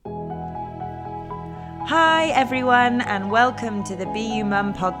Hi everyone, and welcome to the Be You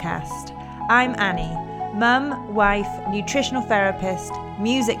Mum podcast. I'm Annie, mum, wife, nutritional therapist,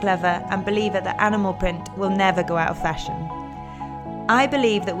 music lover, and believer that animal print will never go out of fashion. I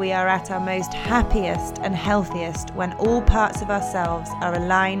believe that we are at our most happiest and healthiest when all parts of ourselves are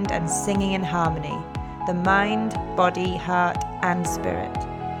aligned and singing in harmony, the mind, body, heart, and spirit.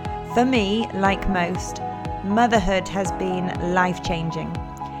 For me, like most, motherhood has been life-changing.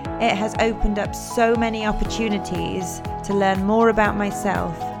 It has opened up so many opportunities to learn more about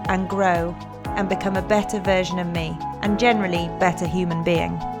myself and grow and become a better version of me and generally better human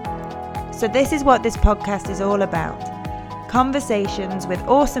being. So this is what this podcast is all about. Conversations with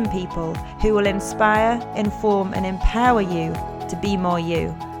awesome people who will inspire, inform and empower you to be more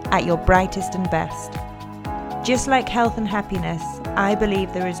you at your brightest and best. Just like health and happiness, I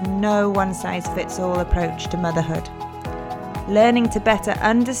believe there is no one-size-fits-all approach to motherhood. Learning to better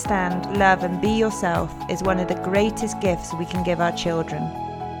understand, love and be yourself is one of the greatest gifts we can give our children.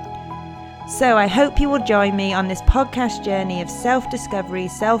 So I hope you will join me on this podcast journey of self-discovery,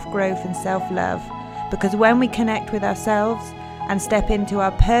 self-growth and self-love, because when we connect with ourselves and step into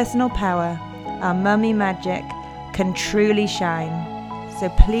our personal power, our mummy magic can truly shine. So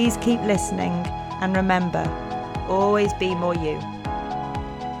please keep listening and remember, always be more you.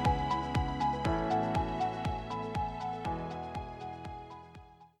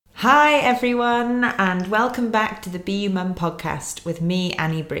 Hi everyone, and welcome back to the Be You Mum podcast with me,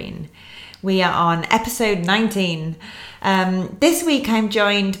 Annie Breen. We are on episode 19. This week I'm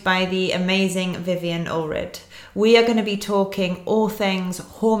joined by the amazing Vivian Allred. We are going to be talking all things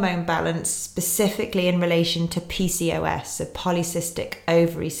hormone balance, specifically in relation to PCOS, so polycystic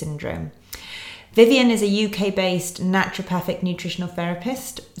ovary syndrome. Vivian is a UK-based naturopathic nutritional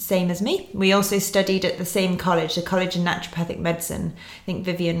therapist, same as me. We also studied at the same college, the College of Naturopathic Medicine. I think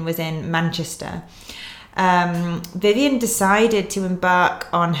Vivian was in Manchester. Vivian decided to embark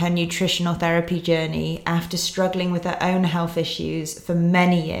on her nutritional therapy journey after struggling with her own health issues for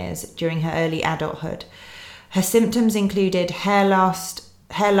many years during her early adulthood. Her symptoms included hair loss,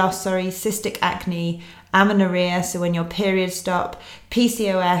 cystic acne, amenorrhea, so when your periods stop,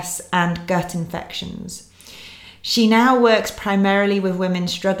 PCOS, and gut infections. She now works primarily with women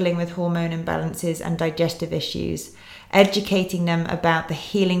struggling with hormone imbalances and digestive issues, educating them about the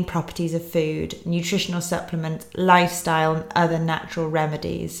healing properties of food, nutritional supplements, lifestyle, and other natural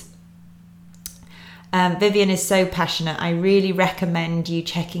remedies. Vivian is so passionate. I really recommend you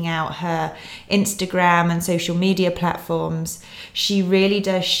checking out her Instagram and social media platforms. She really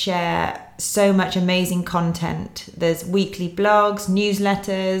does share so much amazing content. There's weekly blogs,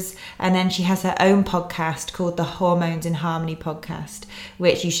 newsletters, and then she has her own podcast called the Hormones in Harmony podcast,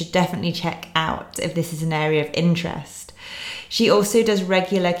 which you should definitely check out if this is an area of interest. She also does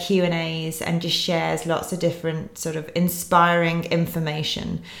regular Q&As and just shares lots of different sort of inspiring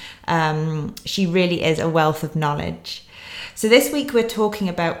information. She really is a wealth of knowledge. So this week we're talking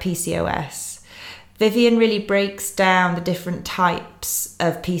about PCOS. Vivian really breaks down the different types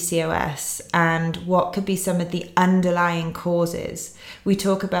of PCOS and what could be some of the underlying causes. We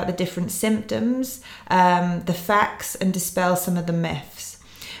talk about the different symptoms, the facts, and dispel some of the myths.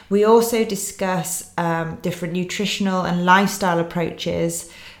 We also discuss different nutritional and lifestyle approaches,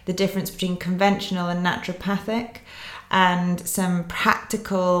 the difference between conventional and naturopathic, and some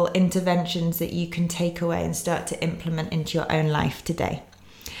practical interventions that you can take away and start to implement into your own life today.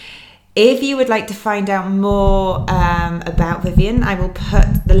 If you would like to find out more about Vivian, I will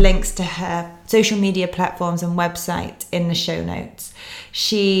put the links to her social media platforms and website in the show notes.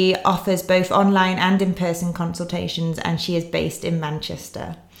 She offers both online and in-person consultations, and she is based in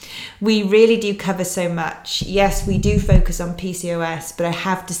Manchester. We really do cover so much. Yes, we do focus on PCOS, but I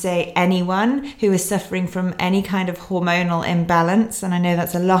have to say anyone who is suffering from any kind of hormonal imbalance, and I know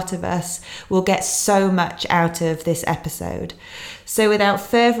that's a lot of us, will get so much out of this episode. So without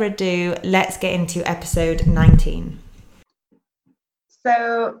further ado, let's get into episode 19.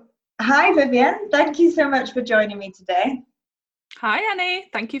 So, hi Vivian, thank you so much for joining me today. Hi Annie,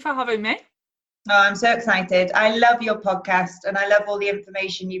 thank you for having me. Oh, I'm so excited. I love your podcast and I love all the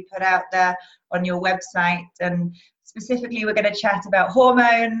information you put out there on your website. And specifically, we're going to chat about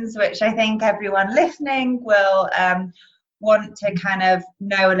hormones, which I think everyone listening will want to kind of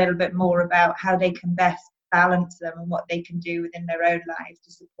know a little bit more about how they can best balance them and what they can do within their own lives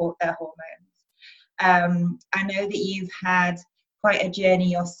to support their hormones. I know that you've had quite a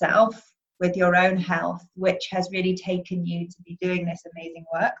journey yourself with your own health, which has really taken you to be doing this amazing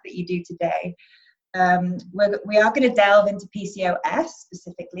work that you do today. We are going to delve into PCOS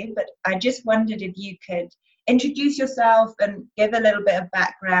specifically, but I just wondered if you could introduce yourself and give a little bit of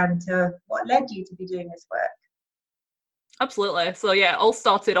background to what led you to be doing this work. Absolutely. So yeah, it all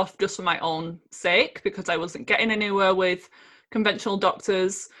started off just for my own sake because I wasn't getting anywhere with conventional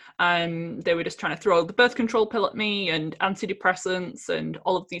doctors. They were just trying to throw the birth control pill at me and antidepressants and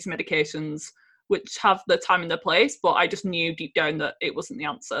all of these medications, which have their time and their place, but I just knew deep down that it wasn't the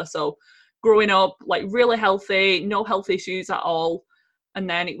answer. So growing up, like really healthy, no health issues at all. And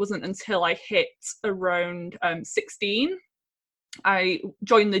then it wasn't until I hit around 16 I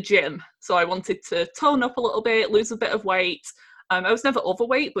joined the gym. So I wanted to tone up a little bit, lose a bit of weight. I was never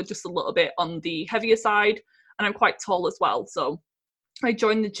overweight, but just a little bit on the heavier side. And I'm quite tall as well. So I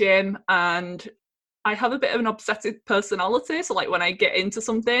joined the gym, and I have a bit of an obsessive personality. So like when I get into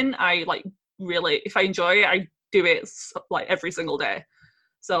something, I like really, if I enjoy it, I do it like every single day.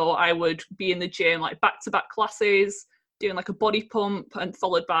 So I would be in the gym, like back-to-back classes, doing like a body pump and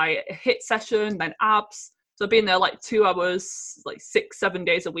followed by a HIIT session, then abs. So being there like 2 hours, like 6-7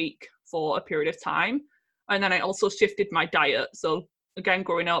 days a week for a period of time. And then I also shifted my diet. So again,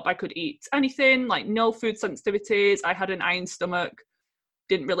 growing up, I could eat anything, like no food sensitivities. I had an iron stomach,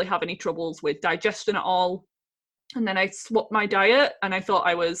 didn't really have any troubles with digestion at all. And then I swapped my diet and I thought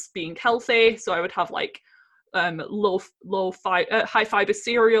I was being healthy. So I would have like high fiber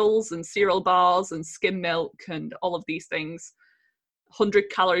cereals and cereal bars and skim milk and all of these things.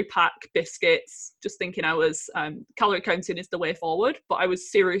 100-calorie pack biscuits, just thinking I was calorie counting is the way forward, but I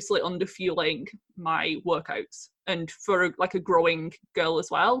was seriously underfueling my workouts. And for like a growing girl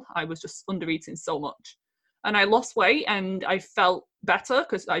as well, I was just under eating so much. And I lost weight and I felt better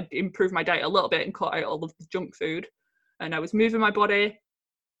because I improved my diet a little bit and cut out all of the junk food, and I was moving my body.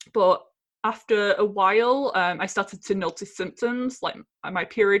 But after a while, I started to notice symptoms, like my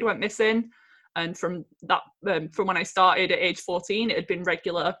period went missing. And from that, from when I started at age 14, it had been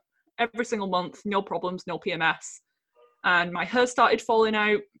regular every single month, no problems, no PMS. And my hair started falling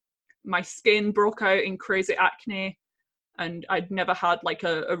out, my skin broke out in crazy acne, and I'd never had like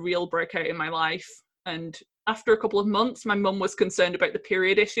a real breakout in my life. And after a couple of months, my mum was concerned about the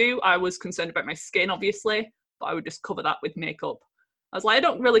period issue. I was concerned about my skin, obviously, but I would just cover that with makeup. I was like, I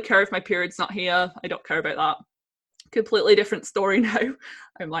don't really care if my period's not here. I don't care about that. Completely different story now.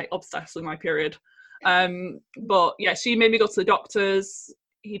 I'm like obsessed with my period. But yeah, she made me go to the doctors.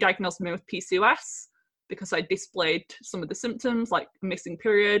 He diagnosed me with PCOS because I displayed some of the symptoms like missing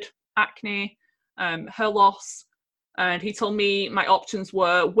period, acne, hair loss. And he told me my options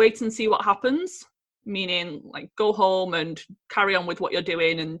were wait and see what happens, meaning like go home and carry on with what you're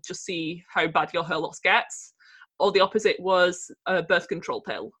doing and just see how bad your hair loss gets. Or the opposite was a birth control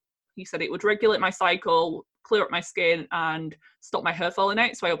pill. He said it would regulate my cycle, clear up my skin and stop my hair falling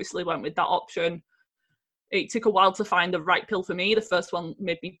out. So I obviously went with that option. It took a while to find the right pill for me. The first one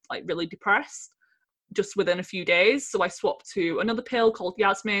made me like really depressed just within a few days. So I swapped to another pill called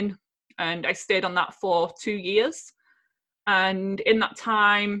Yasmin, and I stayed on that for 2 years. And in that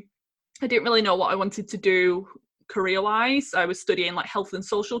time, I didn't really know what I wanted to do career-wise. I was studying like health and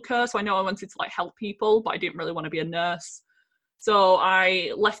social care. So I know I wanted to like help people, but I didn't really want to be a nurse. So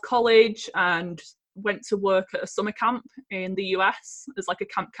I left college and went to work at a summer camp in the US as like a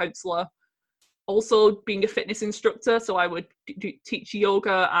camp counselor. Also being a fitness instructor, so I would teach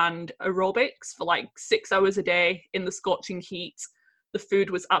yoga and aerobics for like 6 hours a day in the scorching heat. The food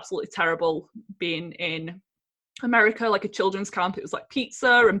was absolutely terrible. Being in America, like a children's camp, it was like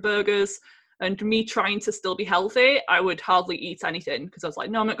pizza and burgers. And me trying to still be healthy, I would hardly eat anything because I was like,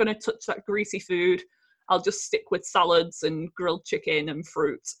 no, I'm not going to touch that greasy food. I'll just stick with salads and grilled chicken and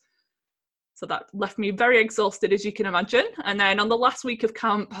fruit. So that left me very exhausted, as you can imagine. And then on the last week of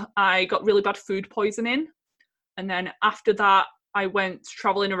camp, I got really bad food poisoning. And then after that, I went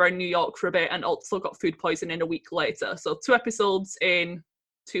traveling around New York for a bit and also got food poisoning a week later. So 2 episodes in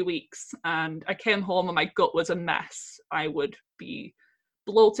 2 weeks. And I came home and my gut was a mess. I would be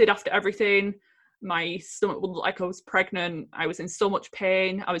bloated after everything. My stomach would look like I was pregnant. I was in so much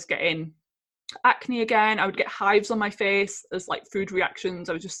pain. I was getting acne again. I would get hives on my face as like food reactions.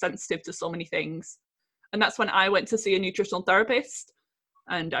 I was just sensitive to so many things. And that's when I went to see a nutritional therapist.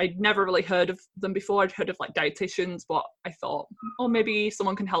 And I'd never really heard of them before. I'd heard of like dietitians, but I thought, oh, maybe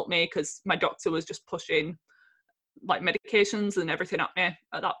someone can help me because my doctor was just pushing like medications and everything at me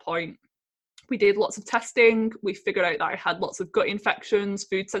at that point. We did lots of testing. We figured out that I had lots of gut infections,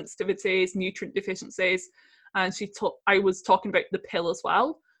 food sensitivities, nutrient deficiencies. And I was talking about the pill as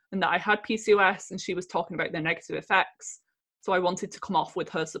well, and that I had PCOS, and she was talking about the negative effects. So I wanted to come off with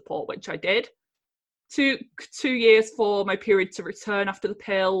her support, which I did. Two years for my period to return after the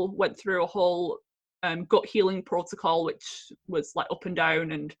pill, went through a whole gut healing protocol, which was like up and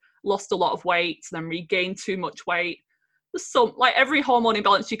down, and lost a lot of weight, then regained too much weight. There's some, like every hormone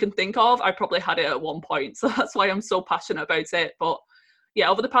imbalance you can think of, I probably had it at one point. So that's why I'm so passionate about it. But yeah,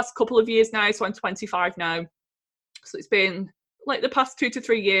 over the past couple of years now, so I'm 25 now. So it's been like the past 2 to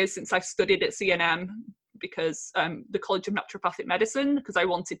 3 years since I've studied at CNM, because the College of Naturopathic Medicine, because I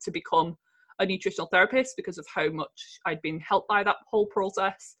wanted to become a nutritional therapist because of how much I'd been helped by that whole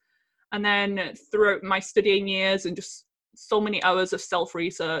process. And then throughout my studying years and just so many hours of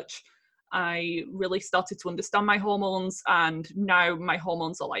self-research, I really started to understand my hormones, and now my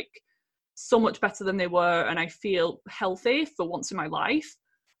hormones are like so much better than they were, and I feel healthy for once in my life.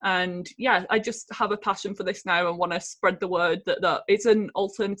 And yeah, I just have a passion for this now and want to spread the word that it's an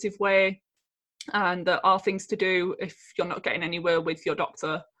alternative way, and there are things to do if you're not getting anywhere with your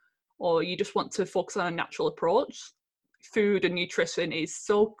doctor, or you just want to focus on a natural approach. Food and nutrition is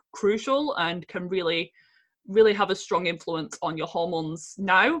so crucial and can really have a strong influence on your hormones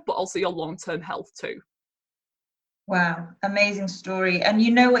now, but also your long-term health too. Wow, amazing story. And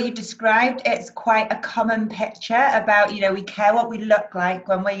you know what you described? It's quite a common picture about, we care what we look like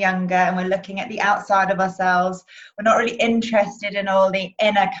when we're younger and we're looking at the outside of ourselves. We're not really interested in all the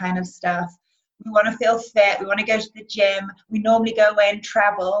inner kind of stuff. We want to feel fit. We want to go to the gym. We normally go away and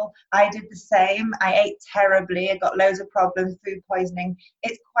travel. I did the same. I ate terribly. I got loads of problems, food poisoning.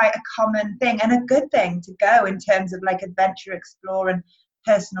 It's quite a common thing and a good thing to go in terms of like adventure, explore and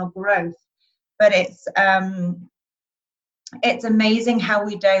personal growth. But it's amazing how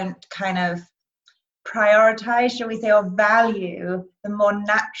we don't kind of prioritize, shall we say, or value the more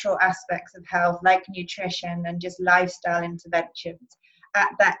natural aspects of health, like nutrition and just lifestyle interventions at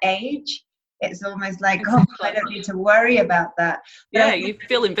that age. It's almost like, I don't need to worry about that. Yeah, you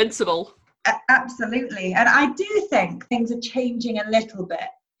feel invincible. Absolutely. And I do think things are changing a little bit.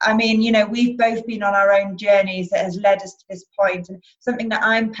 I mean, we've both been on our own journeys that has led us to this point. And something that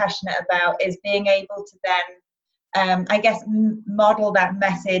I'm passionate about is being able to then, I guess, model that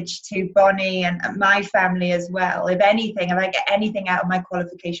message to Bonnie and my family as well. If anything, if I get anything out of my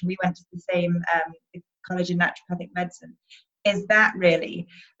qualification, we went to the same College of Naturopathic Medicine, is that really.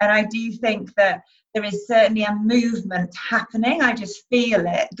 And I do think that there is certainly a movement happening. I just feel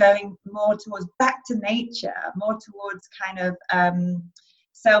it going more towards back to nature, more towards kind of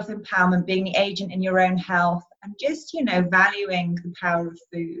self-empowerment, being the agent in your own health, and just, valuing the power of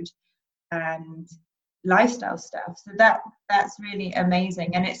food and lifestyle stuff. So that's really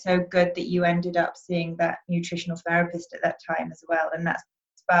amazing, and it's so good that you ended up seeing that nutritional therapist at that time as well, and that's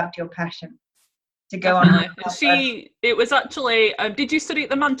sparked your passion to go Definitely. on. It was actually, did you study at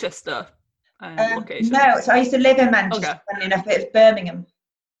the Manchester location? No, so I used to live in Manchester. Okay. Funny enough, it's Birmingham.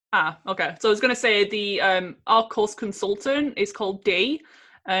 Okay. So I was going to say our course consultant is called Dee,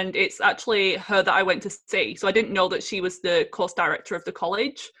 and it's actually her that I went to see. So I didn't know that she was the course director of the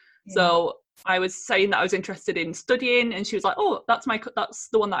college. Yeah. So I was saying that I was interested in studying, and she was like, "Oh, that's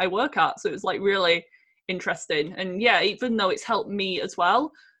the one that I work at." So it was like really interesting. And yeah, even though it's helped me as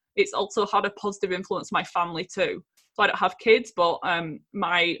well, it's also had a positive influence on my family too. So I don't have kids, but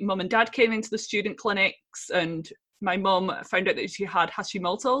my mum and dad came into the student clinics, and my mum found out that she had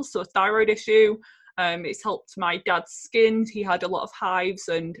Hashimoto's, so a thyroid issue. It's helped my dad's skin. He had a lot of hives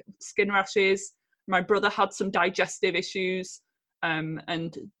and skin rashes. My brother had some digestive issues,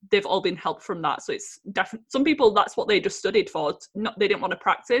 and they've all been helped from that. So it's definitely, some people, that's what they just studied for. They didn't want to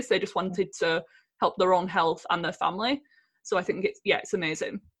practice. They just wanted to help their own health and their family. So I think it's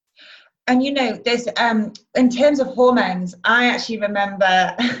amazing. And there's in terms of hormones, I actually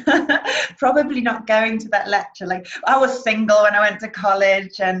remember probably not going to that lecture. Like, I was single when I went to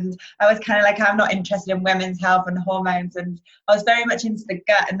college, and I was kind of like, I'm not interested in women's health and hormones, and I was very much into the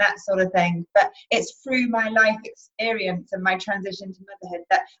gut and that sort of thing. But it's through my life experience and my transition to motherhood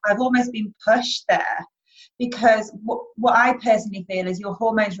that I've almost been pushed there, because what I personally feel is your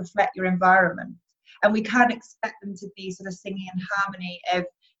hormones reflect your environment, and we can't expect them to be sort of singing in harmony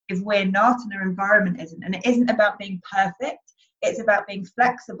if we're not and our environment isn't. And it isn't about being perfect, it's about being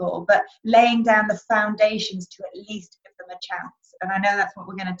flexible, but laying down the foundations to at least give them a chance. And I know that's what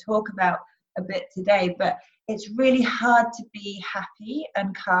we're going to talk about a bit today, but it's really hard to be happy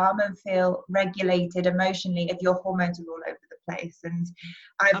and calm and feel regulated emotionally if your hormones are all over the place. And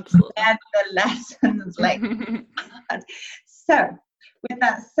I've learned the lessons like that. So with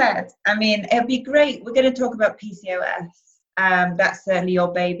that said, I mean, it'd be great. We're going to talk about PCOS. That's certainly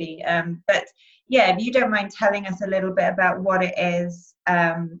your baby. But yeah, if you don't mind telling us a little bit about what it is,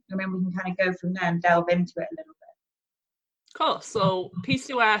 I mean, we can kind of go from there and delve into it a little bit. Cool. So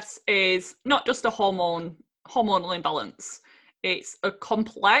PCOS is not just a hormonal imbalance. It's a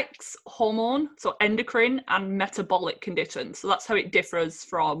complex hormone, so endocrine and metabolic condition. So that's how it differs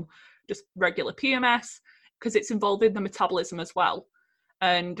from just regular PMS, because it's involved in the metabolism as well.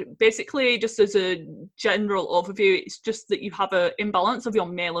 And basically, just as a general overview, it's just that you have an imbalance of your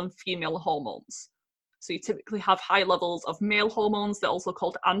male and female hormones. So you typically have high levels of male hormones. They're also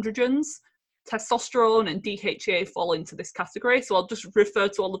called androgens. Testosterone and DHA fall into this category. So I'll just refer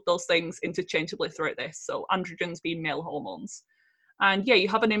to all of those things interchangeably throughout this. So androgens being male hormones. And yeah, you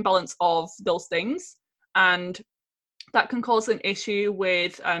have an imbalance of those things. And that can cause an issue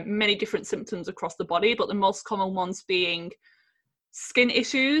with many different symptoms across the body, but the most common ones being skin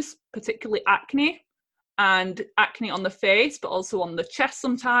issues, particularly acne, and acne on the face, but also on the chest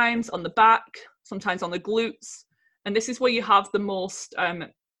sometimes, on the back, sometimes on the glutes. And this is where you have the most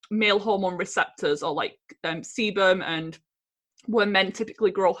male hormone receptors, or like sebum, and where men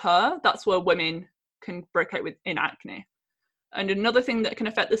typically grow hair, that's where women can break out in acne. And another thing that can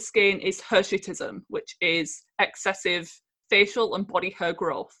affect the skin is hirsutism, which is excessive facial and body hair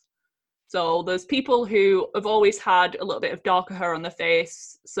growth. So there's people who have always had a little bit of darker hair on their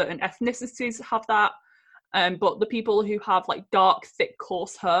face. Certain ethnicities have that. But the people who have like dark, thick,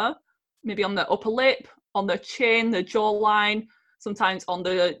 coarse hair, maybe on the upper lip, on the chin, the jawline, sometimes on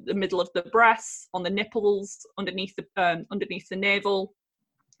the middle of the breasts, on the nipples, underneath the navel,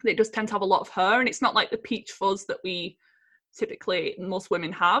 they just tend to have a lot of hair. And it's not like the peach fuzz that we typically, most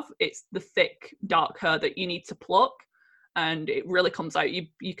women have. It's the thick, dark hair that you need to pluck. And it really comes out,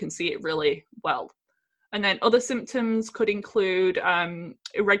 you can see it really well. And then other symptoms could include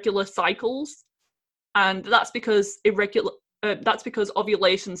irregular cycles, and that's because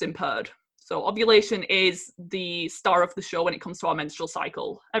ovulation's impaired. So ovulation is the star of the show when it comes to our menstrual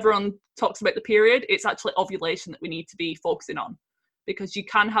cycle. Everyone talks about the period. It's actually ovulation that we need to be focusing on, because you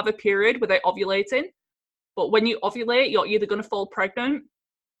can have a period without ovulating, but when you ovulate, you're either going to fall pregnant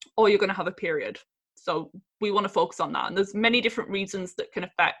or you're going to have a period. So we want to focus on that. And there's many different reasons that can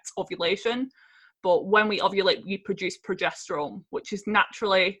affect ovulation. But when we ovulate, we produce progesterone, which is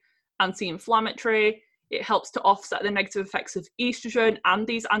naturally anti-inflammatory. It helps to offset the negative effects of estrogen and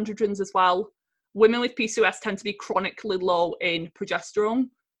these androgens as well. Women with PCOS tend to be chronically low in progesterone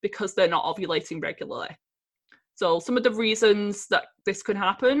because they're not ovulating regularly. So some of the reasons that this can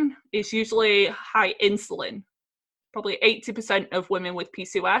happen is usually high insulin. Probably 80% of women with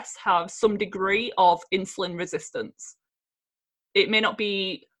PCOS have some degree of insulin resistance. It may not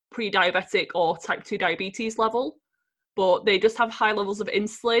be pre-diabetic or type 2 diabetes level, but they just have high levels of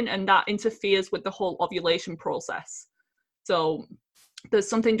insulin, and that interferes with the whole ovulation process. So there's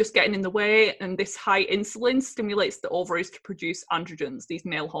something just getting in the way, and this high insulin stimulates the ovaries to produce androgens, these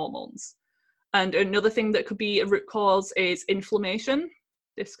male hormones. And another thing that could be a root cause is inflammation.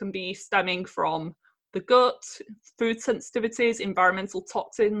 This can be stemming from the gut, food sensitivities, environmental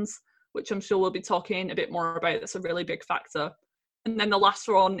toxins, which I'm sure we'll be talking a bit more about. That's a really big factor. And then the last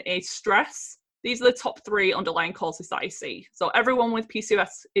one is stress. These are the top 3 underlying causes that I see. So everyone with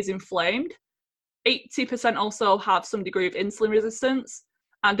PCOS is inflamed. 80% also have some degree of insulin resistance,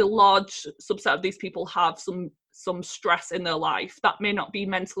 and a large subset of these people have some stress in their life. That may not be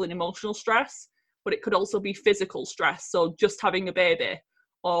mental and emotional stress, but it could also be physical stress. So just having a baby,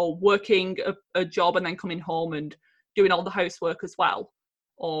 or working a job and then coming home and doing all the housework as well,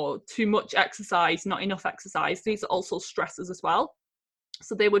 or too much exercise, not enough exercise. These are also stressors as well.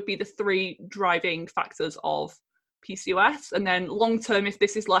 So they would be the 3 driving factors of PCOS. And then long term, if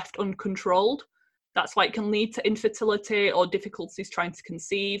this is left uncontrolled, that's why it can lead to infertility or difficulties trying to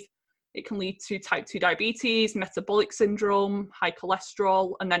conceive. It can lead to type 2 diabetes, metabolic syndrome, high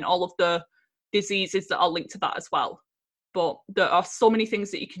cholesterol, and then all of the diseases that are linked to that as well. But there are so many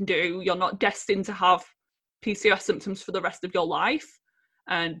things that you can do. You're not destined to have PCOS symptoms for the rest of your life.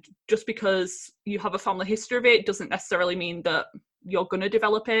 And just because you have a family history of it doesn't necessarily mean that you're going to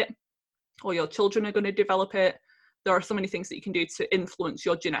develop it or your children are going to develop it. There are so many things that you can do to influence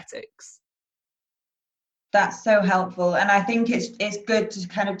your genetics. That's so helpful. And I think it's good to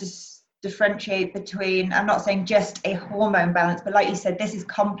kind of differentiate between, I'm not saying just a hormone balance, but like you said, this is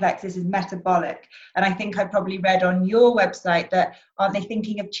complex, this is metabolic. And I think I probably read on your website that aren't they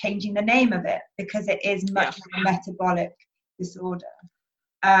thinking of changing the name of it, because it is much more a metabolic disorder.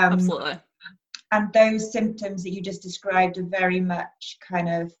 Absolutely. And those symptoms that you just described are very much kind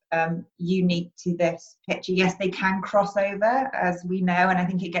of unique to this picture. Yes, they can cross over, as we know, and I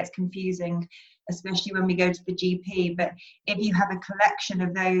think it gets confusing, especially when we go to the GP. But if you have a collection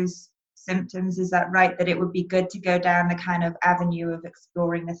of those symptoms, is that right, that it would be good to go down the kind of avenue of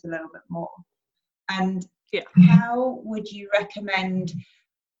exploring this a little bit more? And how would you recommend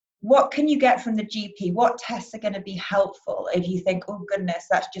what can you get from the GP? What tests are going to be helpful if you think, oh goodness,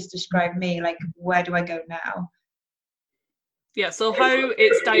 that's just described me, like where do I go now? Yeah, so how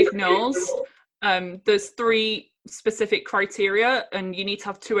it's diagnosed, there's 3 specific criteria, and you need to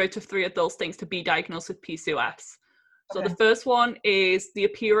have 2 out of 3 of those things to be diagnosed with PCOS. So Okay. the first one is the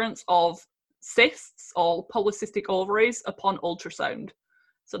appearance of cysts or polycystic ovaries upon ultrasound.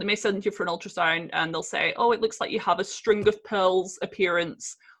 So they may send you for an ultrasound and they'll say, oh, it looks like you have a string of pearls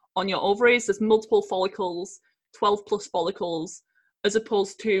appearance on your ovaries. There's multiple follicles, 12 plus follicles, as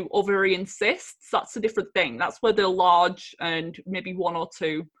opposed to ovarian cysts. That's a different thing. That's where they're large and maybe 1 or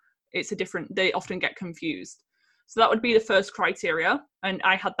 2. It's a different, they often get confused. So that would be the first criteria. And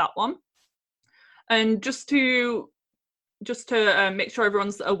I had that one. And just to make sure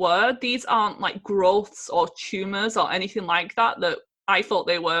everyone's aware, these aren't like growths or tumors or anything like that I thought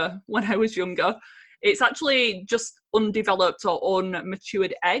they were when I was younger. It's actually just undeveloped or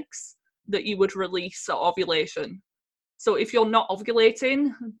unmatured eggs that you would release at ovulation. So if you're not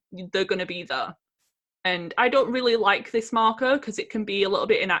ovulating, they're going to be there. And I don't really like this marker because it can be a little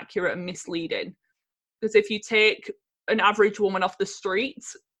bit inaccurate and misleading. Because if you take an average woman off the street,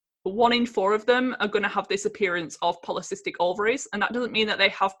 1 in 4 of them are going to have this appearance of polycystic ovaries. And that doesn't mean that they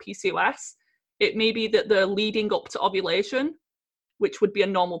have PCOS. It may be that they're leading up to ovulation, which would be a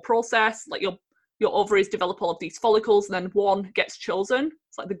normal process. Like your ovaries develop all of these follicles, and then one gets chosen.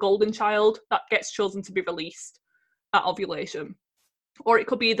 It's like the golden child that gets chosen to be released at ovulation. Or it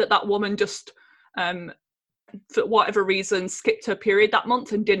could be that woman just, for whatever reason, skipped her period that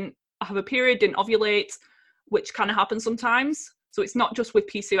month and didn't have a period, didn't ovulate, which kind of happens sometimes. So it's not just with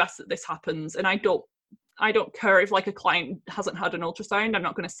PCOS that this happens. And I don't care if like a client hasn't had an ultrasound. I'm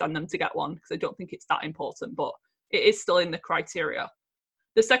not going to send them to get one because I don't think it's that important, but it is still in the criteria.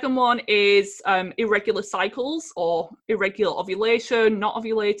 The second one is irregular cycles or irregular ovulation, not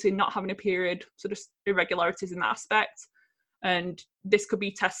ovulating, not having a period, so just irregularities in that aspect. And this could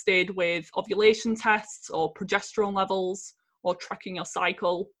be tested with ovulation tests or progesterone levels or tracking your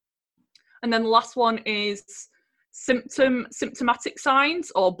cycle. And then the last one is symptomatic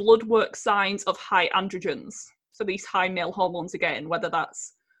signs or blood work signs of high androgens. So these high male hormones again, whether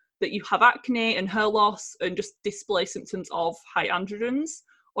that's that you have acne and hair loss and just display symptoms of high androgens,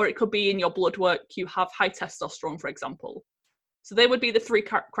 or it could be in your blood work you have high testosterone, for example. So they would be the 3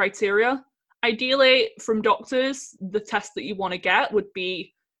 criteria. Ideally, from doctors, the test that you want to get would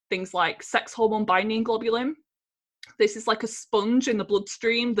be things like sex hormone binding globulin. This is like a sponge in the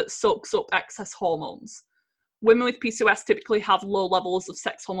bloodstream that soaks up excess hormones. Women with PCOS typically have low levels of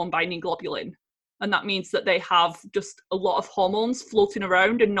sex hormone binding globulin. And that means that they have just a lot of hormones floating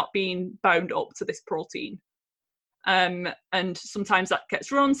around and not being bound up to this protein. And sometimes that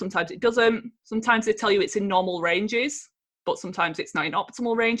gets run, sometimes it doesn't. Sometimes they tell you it's in normal ranges, but sometimes it's not in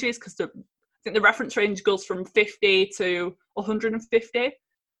optimal ranges because I think the reference range goes from 50 to 150.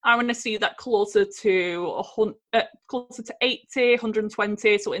 I want to see that closer to 80,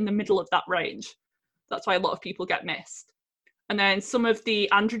 120, so in the middle of that range. That's why a lot of people get missed. And then some of the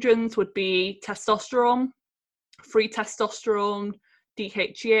androgens would be testosterone, free testosterone,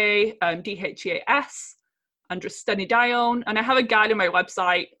 DHEA, DHEAS, androstenedione. And I have a guide on my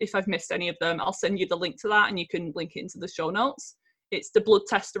website. If I've missed any of them, I'll send you the link to that and you can link it into the show notes. It's the blood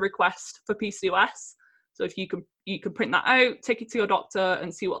test request for PCOS. So if you can print that out, take it to your doctor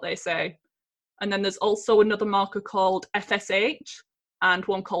and see what they say. And then there's also another marker called FSH and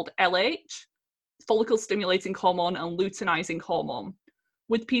one called LH. Follicle stimulating hormone and luteinizing hormone.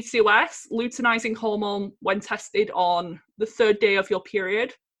 With PCOS, luteinizing hormone, when tested on the 3rd day of your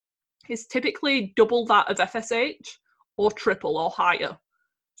period, is typically double that of FSH or triple or higher.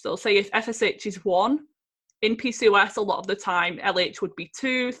 So say if FSH is 1, in PCOS, a lot of the time, LH would be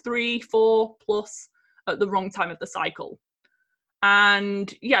 2, 3, 4 plus at the wrong time of the cycle.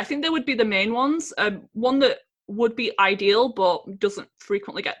 And yeah, I think they would be the main ones. One that would be ideal but doesn't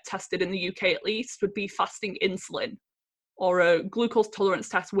frequently get tested in the UK at least would be fasting insulin or a glucose tolerance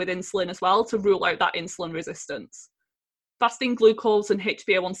test with insulin as well to rule out that insulin resistance. Fasting glucose and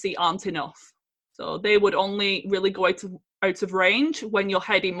HbA1c aren't enough, so they would only really go out of range when you're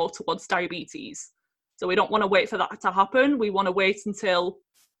heading more towards diabetes. So we don't want to wait for that to happen. We want to wait until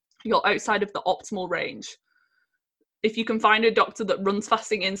you're outside of the optimal range. If you can find a doctor that runs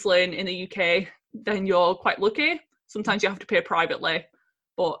fasting insulin in the UK, then you're quite lucky. Sometimes you have to pay privately,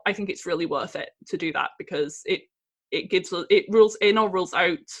 but I think it's really worth it to do that because it rules in or rules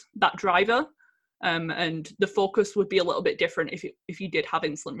out that driver, and the focus would be a little bit different if you did have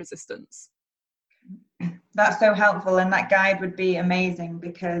insulin resistance. That's so helpful, and that guide would be amazing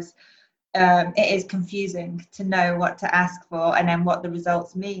because it is confusing to know what to ask for and then what the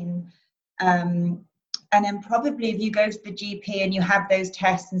results mean. And then probably if you go to the GP and you have those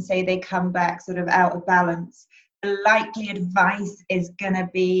tests and say they come back sort of out of balance, the likely advice is going to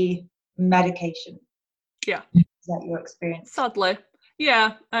be medication. Yeah. Is that your experience? Sadly.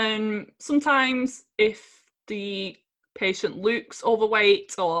 Yeah. And sometimes if the patient looks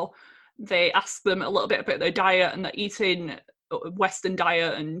overweight or they ask them a little bit about their diet and they're eating Western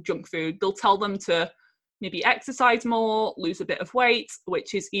diet and junk food, they'll tell them to maybe exercise more, lose a bit of weight,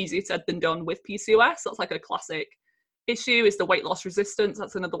 which is easier said than done with PCOS. That's like a classic issue, is the weight loss resistance.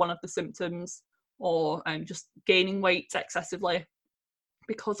 That's another one of the symptoms, or just gaining weight excessively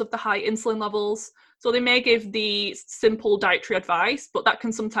because of the high insulin levels. So they may give the simple dietary advice, but that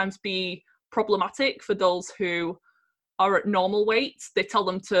can sometimes be problematic for those who are at normal weights. They tell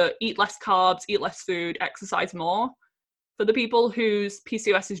them to eat less carbs, eat less food, exercise more. For the people whose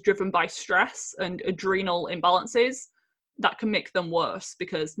PCOS is driven by stress and adrenal imbalances, that can make them worse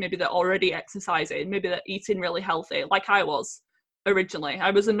because maybe they're already exercising, maybe they're eating really healthy, like I was originally. I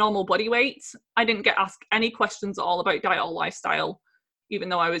was a normal body weight. I didn't get asked any questions at all about diet or lifestyle, even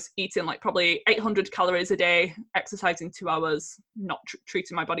though I was eating like probably 800 calories a day, exercising 2 hours, not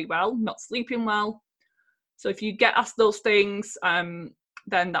treating my body well, not sleeping well. So if you get asked those things,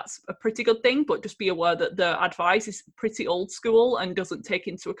 then that's a pretty good thing, but just be aware that the advice is pretty old school and doesn't take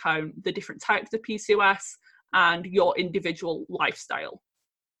into account the different types of PCOS and your individual lifestyle.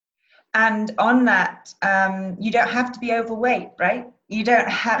 And on that, you don't have to be overweight, right? You don't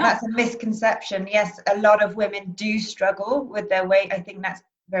have, no. That's a misconception. Yes, a lot of women do struggle with their weight. I think that's a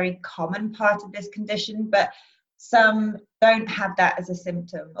very common part of this condition, but some don't have that as a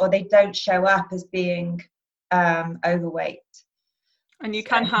symptom, or they don't show up as being overweight. And you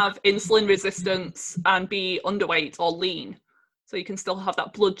can have insulin resistance and be underweight or lean. So you can still have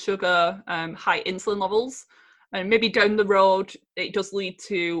that blood sugar, high insulin levels. And maybe down the road, it does lead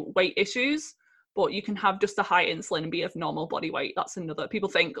to weight issues, but you can have just a high insulin and be of normal body weight. That's another. People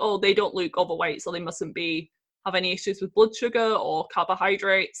think, oh, they don't look overweight, so they mustn't have any issues with blood sugar or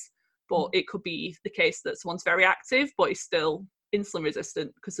carbohydrates. But it could be the case that someone's very active, but is still insulin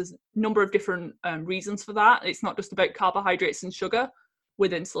resistant, because there's a number of different reasons for that. It's not just about carbohydrates and sugar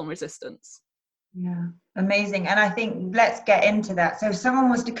with insulin resistance. Yeah, amazing. And I think let's get into that. So if someone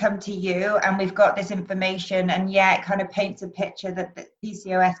was to come to you and we've got this information and it kind of paints a picture that the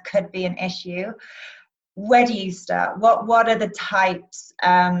PCOS could be an issue, where do you start? What are the types?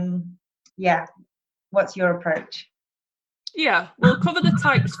 What's your approach? Yeah, we'll cover the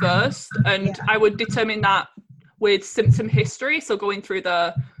types first, and I would determine that with symptom history. So going through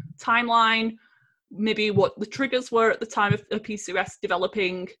the timeline, maybe what the triggers were at the time of the PCOS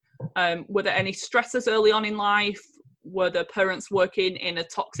developing, were there any stressors early on in life, were the parents working in a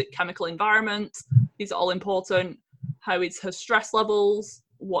toxic chemical environment? These are all important. How is her stress levels?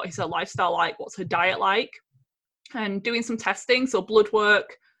 What is her lifestyle like? What's her diet like? And doing some testing, so blood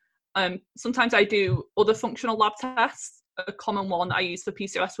work. Sometimes I do other functional lab tests. A common one I use for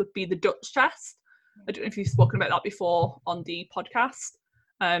PCOS would be the Dutch test. I don't know if you've spoken about that before on the podcast.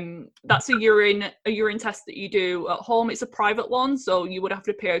 That's a urine test that you do at home. It's a private one, so you would have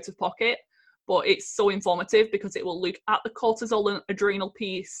to pay out of pocket, but it's so informative because it will look at the cortisol and adrenal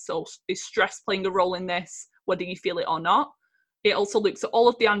piece. So is stress playing a role in this, whether you feel it or not? It also looks at all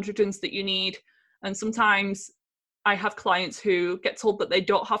of the androgens that you need. And sometimes I have clients who get told that they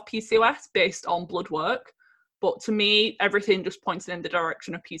don't have PCOS based on blood work. But to me, everything just points in the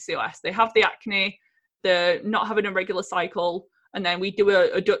direction of PCOS. They have the acne, they're not having a regular cycle, and then we do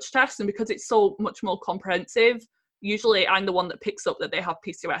a Dutch test. And because it's so much more comprehensive, usually I'm the one that picks up that they have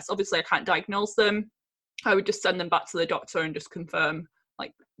PCOS. Obviously, I can't diagnose them. I would just send them back to the doctor and just confirm,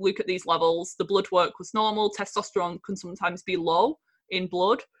 like, look at these levels. The blood work was normal. Testosterone can sometimes be low in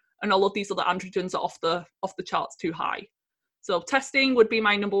blood, and all of these other androgens are off the charts too high. So testing would be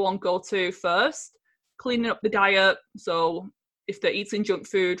my number one go-to first. Cleaning up the diet. So if they're eating junk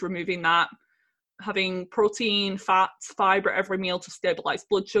food, removing that. Having protein, fats, fiber at every meal to stabilize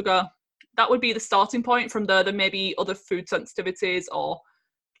blood sugar. That would be the starting point. From there maybe other food sensitivities or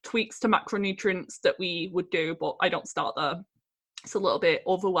tweaks to macronutrients that we would do, but I don't start there. It's a little bit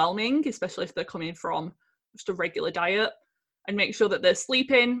overwhelming, especially if they're coming from just a regular diet. And make sure that they're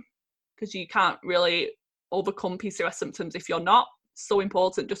sleeping, because you can't really overcome PCOS symptoms if you're not. So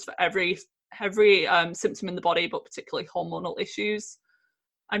important just for every symptom in the body, but particularly hormonal issues.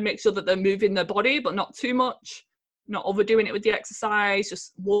 And make sure that they're moving their body, but not too much, not overdoing it with the exercise.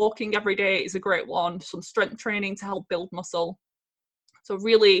 Just walking every day is a great one. Some strength training to help build muscle. So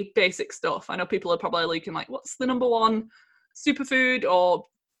really basic stuff. I know people are probably looking like, what's the number one superfood or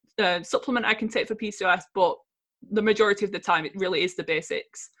supplement I can take for PCOS, but the majority of the time it really is the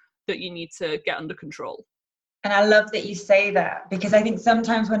basics that you need to get under control. And I love that you say that, because I think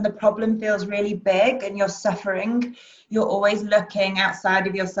sometimes when the problem feels really big and you're suffering, you're always looking outside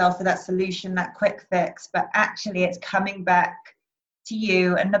of yourself for that solution, that quick fix. But actually it's coming back to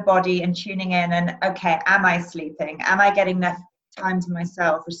you and the body and tuning in and, okay, am I sleeping? Am I getting enough time to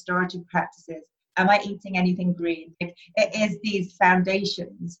myself? Restorative practices. Am I eating anything green? It is these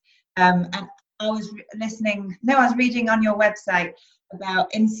foundations. And I was reading on your website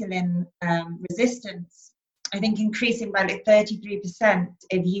about insulin resistance. I think increasing by like 33%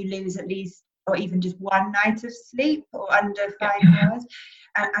 if you lose at least, or even just one night of sleep or under 5 hours.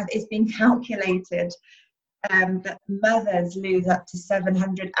 And it's been calculated that mothers lose up to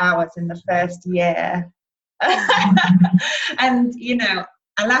 700 hours in the first year. And, you know,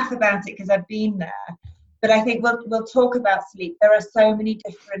 I laugh about it because I've been there. But I think we'll talk about sleep. There are so many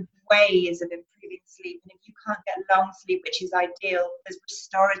different ways of improving sleep. And if you can't get long sleep, which is ideal, there's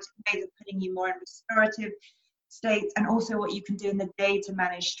restorative ways of putting you more in restorative states, and also what you can do in the day to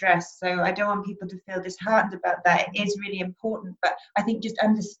manage stress. So I don't want people to feel disheartened about that. It is really important, but I think just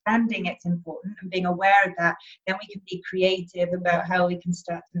understanding it's important and being aware of that, then we can be creative about how we can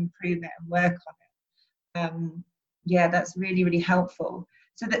start to improve it and work on it. Yeah, that's really, really helpful.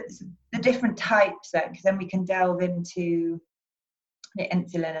 So that's the different types then, because then we can delve into the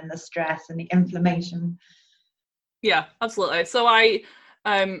insulin and the stress and the inflammation. Yeah, absolutely. So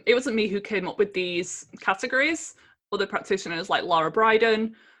it wasn't me who came up with these categories. Other practitioners like Laura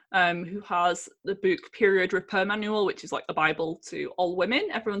Brydon, who has the book Period Repair Manual, which is like the Bible to all women.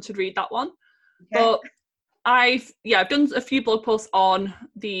 Everyone should read that one. Okay. But I've done a few blog posts on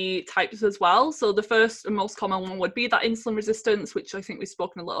the types as well. So the first and most common one would be that insulin resistance, which I think we've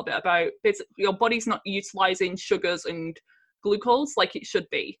spoken a little bit about. Basically, your body's not utilizing sugars and glucose like it should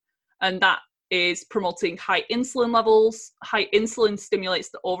be. And that is promoting high insulin levels. High insulin stimulates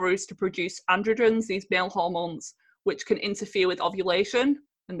the ovaries to produce androgens, these male hormones, which can interfere with ovulation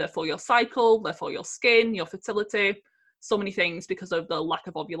and therefore your cycle, therefore your skin, your fertility, so many things because of the lack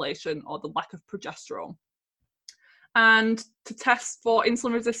of ovulation or the lack of progesterone. And to test for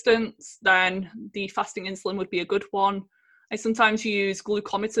insulin resistance, then the fasting insulin would be a good one. I sometimes use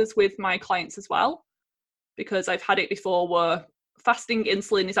glucometers with my clients as well, because I've had it before where fasting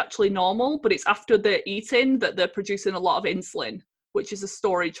insulin is actually normal, but it's after they're eating that they're producing a lot of insulin, which is a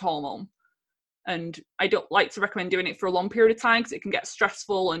storage hormone. And I don't like to recommend doing it for a long period of time because it can get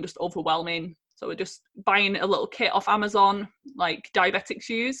stressful and just overwhelming. So we're just buying a little kit off Amazon, like diabetics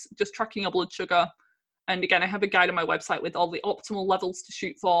use, just tracking your blood sugar. And again, I have a guide on my website with all the optimal levels to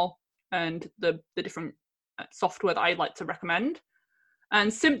shoot for and the different software that I like to recommend.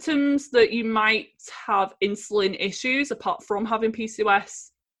 And symptoms that you might have insulin issues apart from having PCOS,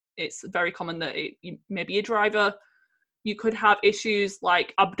 it's very common that you may be a driver. You could have issues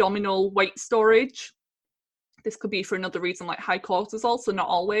like abdominal weight storage. This could be for another reason like high cortisol, so not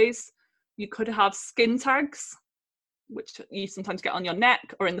always. You could have skin tags, which you sometimes get on your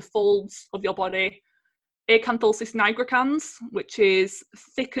neck or in the folds of your body. Acanthosis nigricans, which is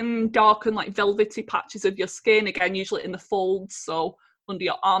thick and dark and like velvety patches of your skin, again, usually in the folds, so under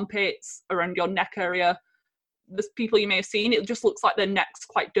your armpits, around your neck area. There's people you may have seen, it just looks like their neck's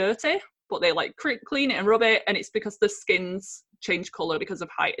quite dirty, but they like clean it and rub it, and it's because the skin's changed colour because of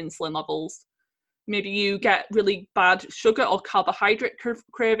high insulin levels. Maybe you get really bad sugar or carbohydrate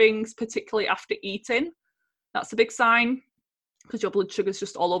cravings, particularly after eating. That's a big sign, because your blood sugar's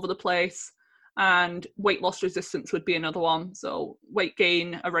just all over the place. And weight loss resistance would be another one. So weight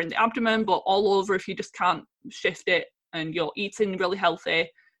gain around the abdomen, but all over if you just can't shift it and you're eating really healthy,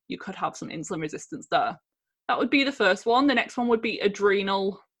 you could have some insulin resistance there. That would be the first one. The next one would be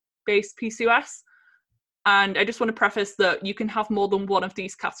adrenal-based PCOS. And I just want to preface that you can have more than one of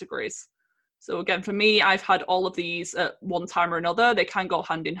these categories. So again, for me, I've had all of these at one time or another. They can go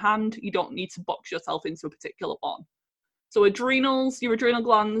hand in hand. You don't need to box yourself into a particular one. So adrenals, your adrenal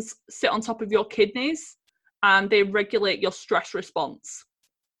glands sit on top of your kidneys and they regulate your stress response.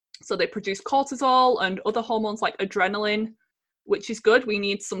 So they produce cortisol and other hormones like adrenaline, which is good. We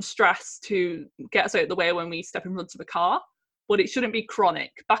need some stress to get us out of the way when we step in front of a car, but it shouldn't be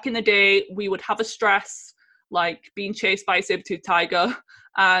chronic. Back in the day, we would have a stress like being chased by a saber-toothed tiger,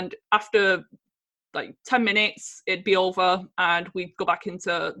 and after like 10 minutes, it'd be over and we'd go back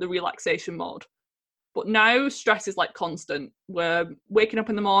into the relaxation mode. But now stress is like constant. We're waking up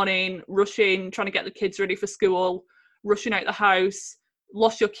in the morning, rushing, trying to get the kids ready for school, rushing out the house,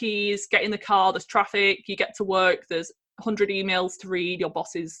 lost your keys, get in the car, there's traffic, you get to work, there's 100 emails to read, your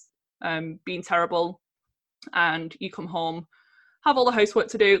boss is being terrible, and you come home have all the housework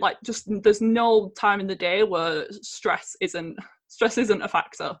to do. Like, just there's no time in the day where stress isn't a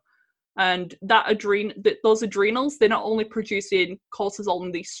factor. And those adrenals, they're not only producing cortisol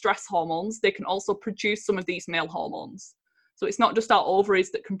and these stress hormones, they can also produce some of these male hormones. So it's not just our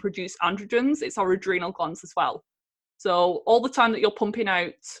ovaries that can produce androgens, it's our adrenal glands as well. So all the time that you're pumping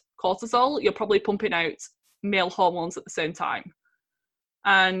out cortisol, you're probably pumping out male hormones at the same time.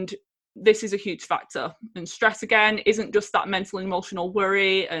 And this is a huge factor. And stress, again, isn't just that mental and emotional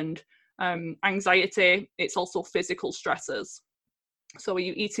worry and anxiety, it's also physical stressors. So are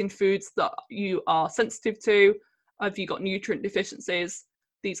you eating foods that you are sensitive to? Have you got nutrient deficiencies?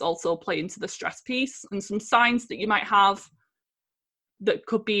 These also play into the stress piece. And some signs that you might have that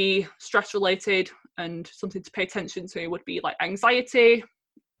could be stress related and something to pay attention to would be like anxiety,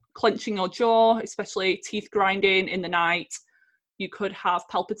 clenching your jaw, especially teeth grinding in the night. You could have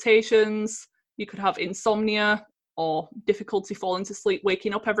palpitations, you could have insomnia or difficulty falling to sleep,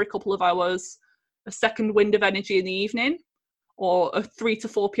 waking up every couple of hours, a second wind of energy in the evening, or a 3 to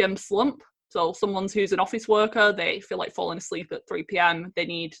 4 p.m. slump. So someone who's an office worker, they feel like falling asleep at 3 p.m. They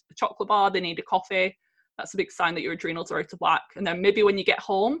need a chocolate bar, they need a coffee. That's a big sign that your adrenals are out of whack. And then maybe when you get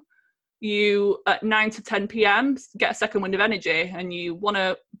home, you at 9 to 10 p.m. get a second wind of energy and you want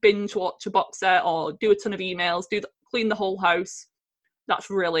to binge watch a box set or do a ton of emails, clean the whole house. That's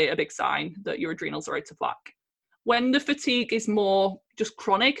really a big sign that your adrenals are out of whack. When the fatigue is more just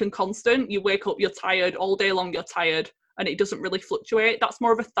chronic and constant, you wake up, you're tired, all day long you're tired, and it doesn't really fluctuate, that's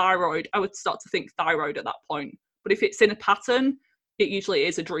more of a thyroid. I would start to think thyroid at that point. But if it's in a pattern, it usually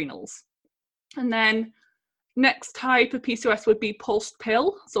is adrenals. And then next type of PCOS would be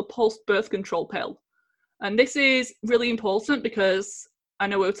post-pill, so post-birth control pill. And this is really important because I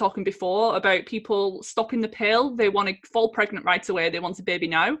know we were talking before about people stopping the pill. They want to fall pregnant right away. They want a baby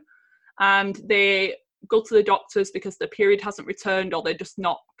now. And they go to the doctors because their period hasn't returned or they're just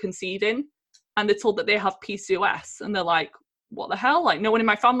not conceiving. And they're told that they have PCOS. And they're like, what the hell? Like, no one in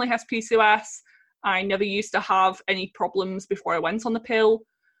my family has PCOS. I never used to have any problems before I went on the pill.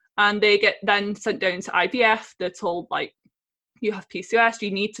 And they get then sent down to IVF. They're told, like, you have PCOS,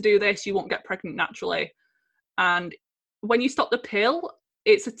 you need to do this, you won't get pregnant naturally. And when you stop the pill,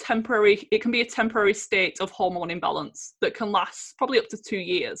 it can be a temporary state of hormone imbalance that can last probably up to 2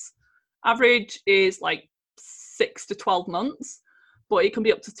 years. Average is like 6 to 12 months. But it can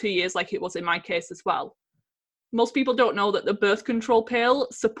be up to 2 years like it was in my case as well. Most people don't know that the birth control pill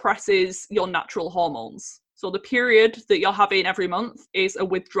suppresses your natural hormones. So the period that you're having every month is a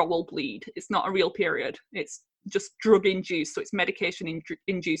withdrawal bleed. It's not a real period. It's just drug-induced, so it's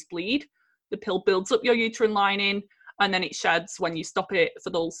medication-induced bleed. The pill builds up your uterine lining, and then it sheds when you stop it for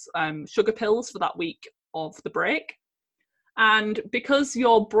those sugar pills for that week of the break. And because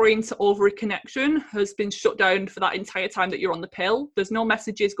your brain to ovary connection has been shut down for that entire time that you're on the pill, there's no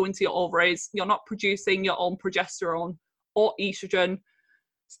messages going to your ovaries. You're not producing your own progesterone or estrogen.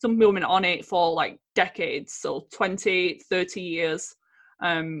 Some women on it for like decades, so 20, 30 years,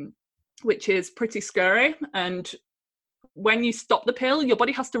 which is pretty scary. And when you stop the pill, your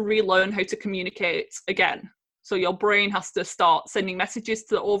body has to relearn how to communicate again. So your brain has to start sending messages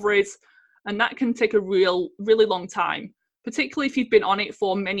to the ovaries, and that can take a really long time. Particularly if you've been on it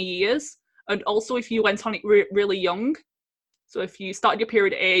for many years, and also if you went on it really young. So if you started your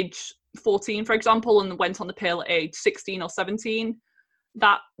period at age 14, for example, and went on the pill at age 16 or 17,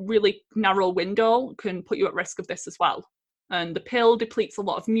 that really narrow window can put you at risk of this as well. And the pill depletes a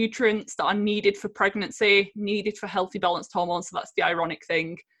lot of nutrients that are needed for pregnancy, needed for healthy balanced hormones, so that's the ironic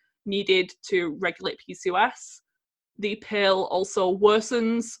thing, needed to regulate PCOS. The pill also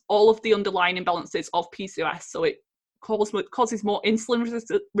worsens all of the underlying imbalances of PCOS, so it causes more insulin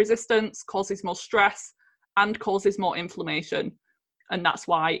resistance, causes more stress, and causes more inflammation. And that's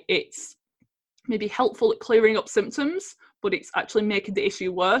why it's maybe helpful at clearing up symptoms, but it's actually making the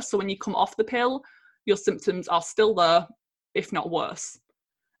issue worse. So when you come off the pill, your symptoms are still there, if not worse.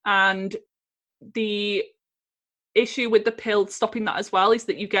 And the issue with the pill stopping that as well is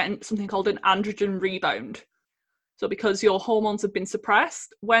that you get something called an androgen rebound. So because your hormones have been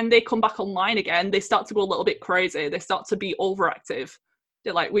suppressed, when they come back online again, they start to go a little bit crazy. They start to be overactive.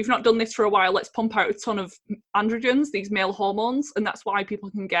 They're like, we've not done this for a while. Let's pump out a ton of androgens, these male hormones. And that's why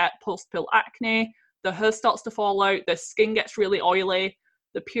people can get post-pill acne. Their hair starts to fall out. Their skin gets really oily.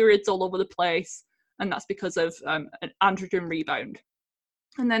 The period's all over the place. And that's because of an androgen rebound.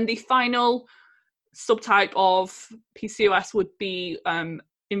 And then the final subtype of PCOS would be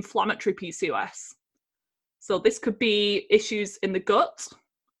inflammatory PCOS. So this could be issues in the gut,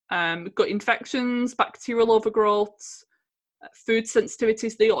 gut infections, bacterial overgrowths, food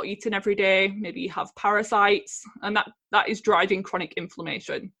sensitivities that you're eating every day. Maybe you have parasites, and that is driving chronic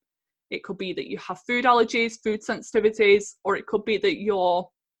inflammation. It could be that you have food allergies, food sensitivities, or it could be that you're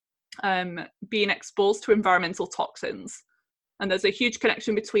being exposed to environmental toxins. And there's a huge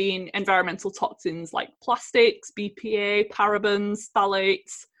connection between environmental toxins like plastics, BPA, parabens,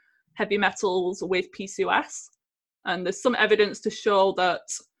 phthalates, heavy metals with PCOS. And there's some evidence to show that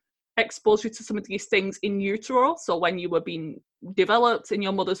exposure to some of these things in utero, so when you were being developed in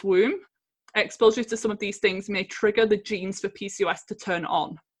your mother's womb, exposure to some of these things may trigger the genes for PCOS to turn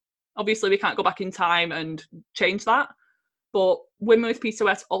on. Obviously, we can't go back in time and change that, but women with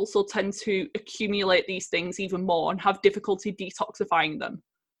PCOS also tend to accumulate these things even more and have difficulty detoxifying them.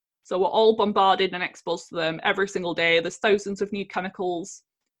 So we're all bombarded and exposed to them every single day. There's thousands of new chemicals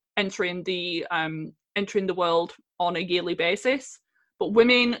entering the world on a yearly basis. But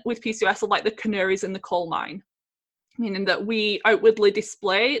women with PCOS are like the canaries in the coal mine, meaning that we outwardly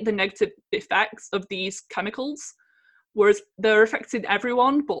display the negative effects of these chemicals, whereas they're affecting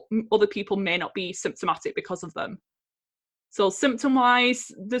everyone, but other people may not be symptomatic because of them. So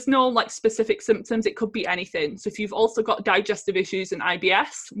symptom-wise, there's no like specific symptoms. It could be anything. So if you've also got digestive issues and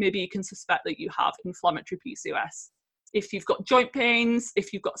IBS, maybe you can suspect that you have inflammatory PCOS. If you've got joint pains,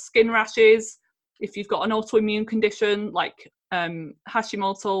 if you've got skin rashes, if you've got an autoimmune condition like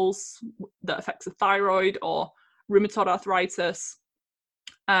Hashimoto's that affects the thyroid, or rheumatoid arthritis,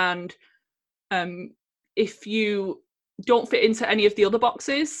 and if you don't fit into any of the other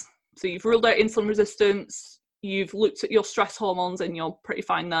boxes, so you've ruled out insulin resistance, you've looked at your stress hormones and you're pretty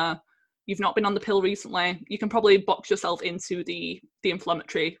fine there, you've not been on the pill recently, you can probably box yourself into the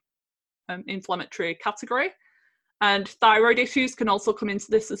inflammatory category. And thyroid issues can also come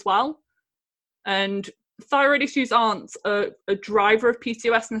into this as well. And thyroid issues aren't a driver of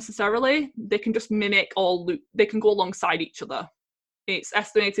PCOS necessarily. They can just mimic they can go alongside each other. It's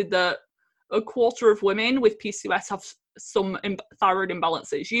estimated that a quarter of women with PCOS have some thyroid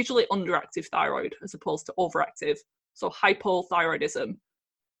imbalances, usually underactive thyroid as opposed to overactive, so hypothyroidism.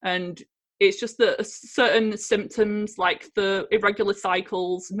 And it's just that certain symptoms like the irregular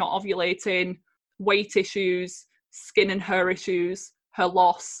cycles, not ovulating, weight issues, skin and hair issues, hair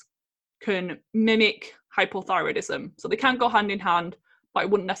loss, can mimic hypothyroidism. So they can go hand in hand, but it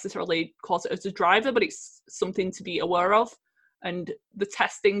wouldn't necessarily cause it as a driver, but it's something to be aware of. And the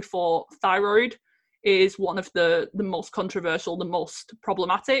testing for thyroid is one of the most controversial, the most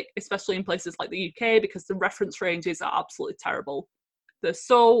problematic, especially in places like the UK, because the reference ranges are absolutely terrible. They're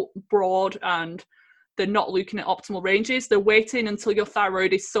so broad and they're not looking at optimal ranges. They're waiting until your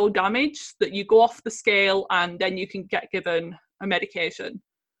thyroid is so damaged that you go off the scale and then you can get given a medication.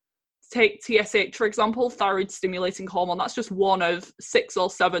 Take TSH, for example, thyroid stimulating hormone. That's just one of 6 or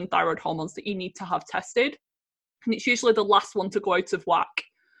 7 thyroid hormones that you need to have tested. And it's usually the last one to go out of whack.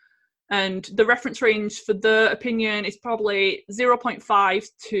 And the reference range for the opinion is probably 0.5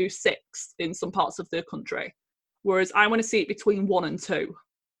 to 6 in some parts of the country. Whereas I want to see it between 1 and 2.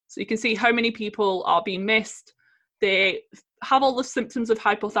 So you can see how many people are being missed. They have all the symptoms of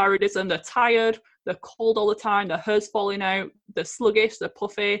hypothyroidism. They're tired, they're cold all the time, their hair's falling out, they're sluggish, they're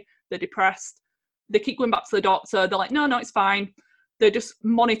puffy, they're depressed. They keep going back to the doctor. They're like, no, it's fine. They just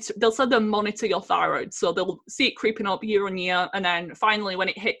they'll say they'll monitor your thyroid. So they'll see it creeping up year on year. And then finally, when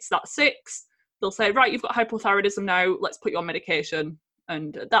it hits that 6, they'll say, right, you've got hypothyroidism now, let's put you on medication.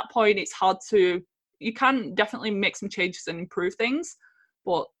 And at that point, it's hard you can definitely make some changes and improve things,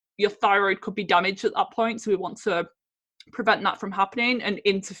 but your thyroid could be damaged at that point. So we want to prevent that from happening and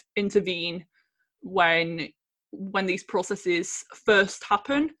intervene when these processes first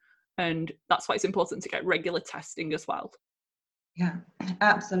happen. And that's why it's important to get regular testing as well. Yeah,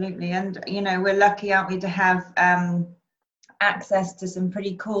 absolutely. And, we're lucky, aren't we, to have access to some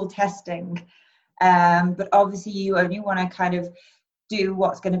pretty cool testing. But obviously you only want to kind of do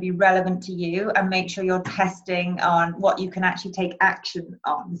what's going to be relevant to you and make sure you're testing on what you can actually take action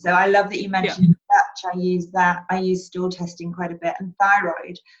on. So I love that you mentioned Dutch. I use stool testing quite a bit, and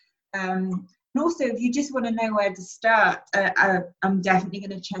thyroid. And also, if you just want to know where to start, I'm definitely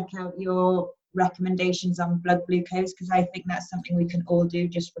going to check out your recommendations on blood glucose, because I think that's something we can all do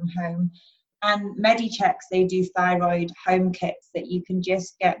just from home. And Medichecks, they do thyroid home kits that you can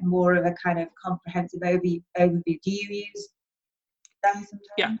just get more of a kind of comprehensive overview. Do you use them sometimes?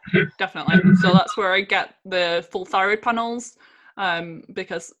 Yeah, definitely. So that's where I get the full thyroid panels,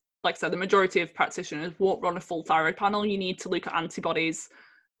 because, like I said, the majority of practitioners won't run a full thyroid panel. You need to look at antibodies,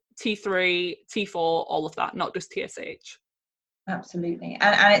 T3, T4, all of that, not just TSH. Absolutely.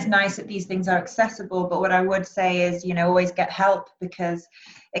 And it's nice that these things are accessible, but what I would say is, always get help, because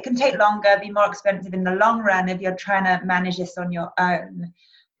it can take longer, be more expensive in the long run if you're trying to manage this on your own.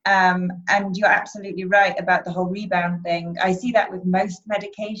 And you're absolutely right about the whole rebound thing. I see that with most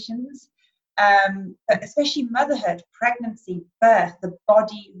medications, but especially motherhood, pregnancy, birth, the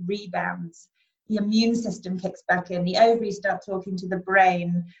body rebounds. The immune system kicks back in, the ovaries start talking to the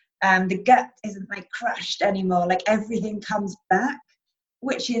brain, the gut isn't like crushed anymore, like everything comes back,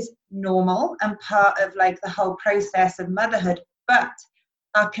 which is normal and part of like the whole process of motherhood. But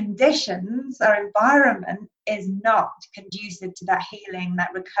our conditions, our environment is not conducive to that healing,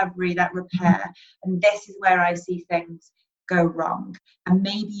 that recovery, that repair. And this is where I see things go wrong. And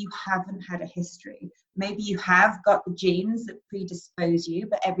maybe you haven't had a history. Maybe you have got the genes that predispose you,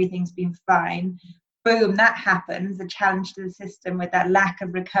 but everything's been fine. Boom, that happens, a challenge to the system with that lack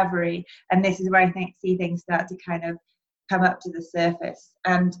of recovery. And this is where I see things start to kind of come up to the surface.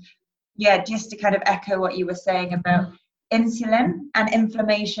 And yeah, just to kind of echo what you were saying about insulin and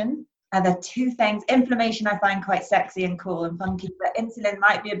inflammation are the two things. Inflammation I find quite sexy and cool and funky, but insulin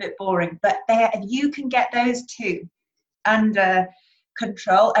might be a bit boring. But if you can get those two under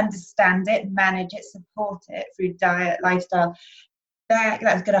control, understand it, manage it, support it through diet, lifestyle,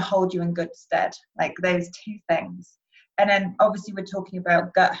 that's going to hold you in good stead, like those two things. And then obviously we're talking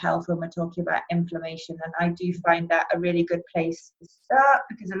about gut health when we're talking about inflammation, and I do find that a really good place to start,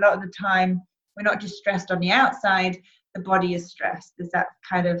 because a lot of the time we're not just stressed on the outside, the body is stressed. There's that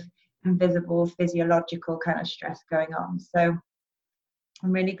kind of invisible physiological kind of stress going on. So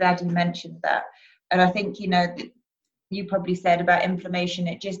I'm really glad you mentioned that. And I think, you probably said about inflammation,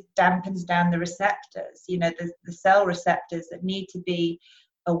 it just dampens down the receptors, the cell receptors that need to be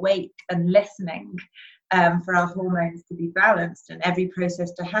awake and listening for our hormones to be balanced and every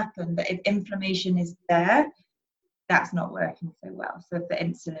process to happen. But if inflammation is there, that's not working so well. So for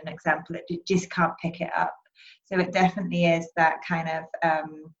insulin example, it just can't pick it up. So it definitely is that kind of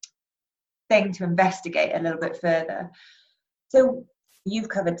thing to investigate a little bit further. So you've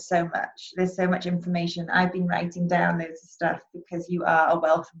covered so much. There's so much information. I've been writing down loads of stuff because you are a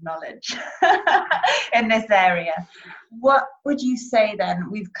wealth of knowledge in this area. What would you say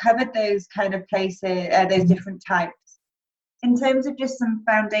then? We've covered those kind of places, those different types. In terms of just some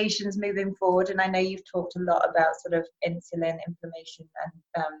foundations moving forward, and I know you've talked a lot about sort of insulin, inflammation,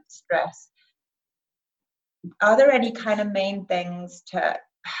 and stress. Are there any kind of main things to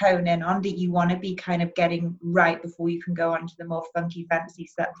hone in on that you want to be kind of getting right before you can go on to the more funky fancy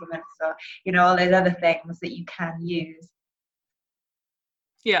supplements, or all those other things that you can use?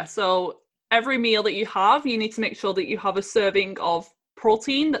 Yeah, so every meal that you have, you need to make sure that you have a serving of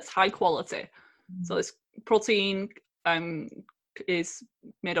protein that's high quality. So this protein is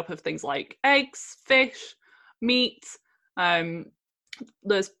made up of things like eggs, fish, meat.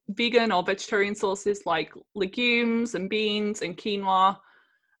 There's vegan or vegetarian sources like legumes and beans and quinoa.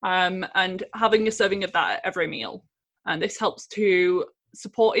 And having a serving of that at every meal. And this helps to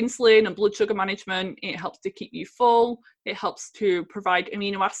support insulin and blood sugar management. It helps to keep you full. It helps to provide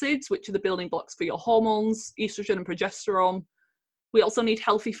amino acids, which are the building blocks for your hormones, estrogen and progesterone. We also need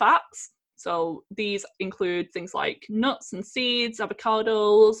healthy fats. So these include things like nuts and seeds,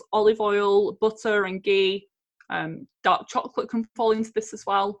 avocados, olive oil, butter and ghee. Dark chocolate can fall into this as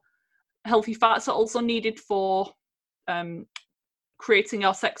well. Healthy fats are also needed for creating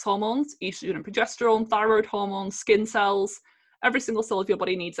our sex hormones, estrogen and progesterone, thyroid hormones, skin cells. Every single cell of your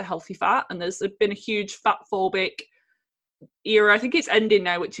body needs a healthy fat, and there's been a huge fat phobic era. I think it's ending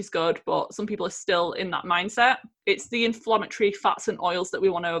now, which is good, but some people are still in that mindset. It's the inflammatory fats and oils that we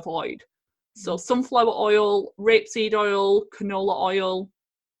want to avoid. So sunflower oil, rapeseed oil, canola oil,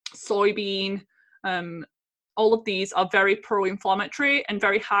 soybean, all of these are very pro-inflammatory and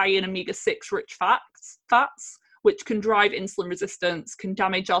very high in omega-6 rich fats, which can drive insulin resistance, can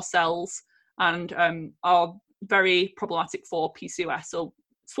damage our cells, and are very problematic for PCOS. So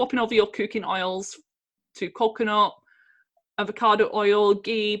swapping over your cooking oils to coconut, avocado oil,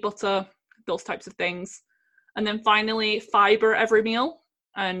 ghee, butter, those types of things. And then finally, fiber every meal.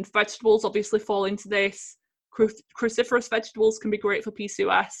 And vegetables obviously fall into this. Cruciferous vegetables can be great for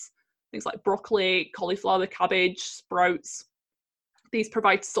PCOS. Things like broccoli, cauliflower, cabbage, sprouts. These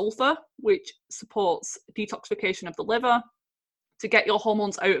provide sulfur, which supports detoxification of the liver to get your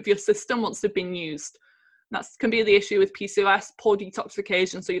hormones out of your system once they've been used. And that can be the issue with PCOS, poor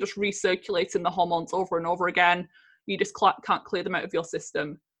detoxification. So you're just recirculating the hormones over and over again. You just can't clear them out of your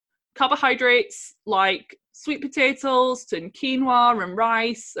system. Carbohydrates like sweet potatoes and quinoa and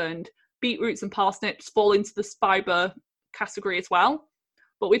rice and beetroots and parsnips fall into this fiber category as well.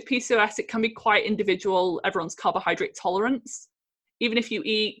 But with PCOS, it can be quite individual, everyone's carbohydrate tolerance. even if you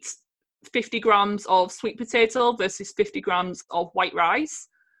eat 50 grams of sweet potato versus 50 grams of white rice,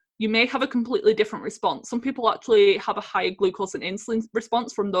 you may have a completely different response. Some people actually have a higher glucose and insulin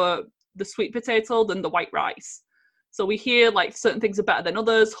response from the sweet potato than the white rice. So we hear like certain things are better than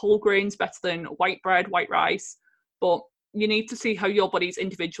others, whole grains better than white bread, white rice, but you need to see how your body's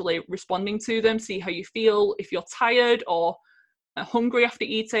individually responding to them, see how you feel. If you're tired or hungry after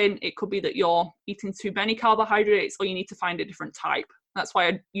eating, it could be that you're eating too many carbohydrates, or you need to find a different type. That's why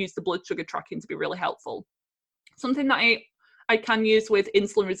I use the blood sugar tracking to be really helpful. Something that I can use with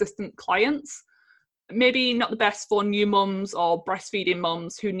insulin resistant clients, maybe not the best for new mums or breastfeeding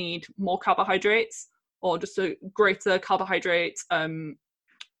mums who need more carbohydrates, or just a greater carbohydrate,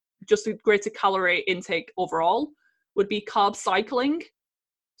 just a greater calorie intake overall, would be carb cycling.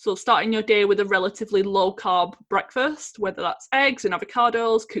 So starting your day with a relatively low carb breakfast, whether that's eggs and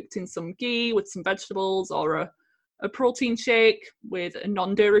avocados cooked in some ghee with some vegetables, or a protein shake with a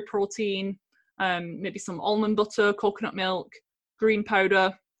non-dairy protein, maybe some almond butter, coconut milk, green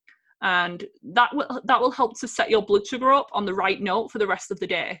powder, and that will help to set your blood sugar up on the right note for the rest of the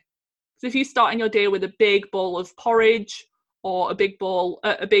day. So if you start in your day with a big bowl of porridge, or a big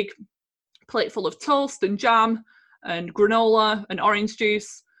plate full of toast and jam and granola and orange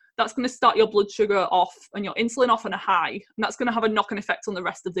juice, that's going to start your blood sugar off and your insulin off on a high, and that's going to have a knock-on effect on the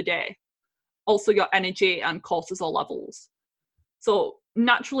rest of the day. Also your energy and cortisol levels. So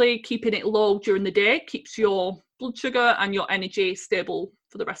naturally keeping it low during the day keeps your blood sugar and your energy stable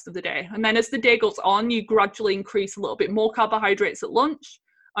for the rest of the day. And then as the day goes on, you gradually increase a little bit more carbohydrates at lunch,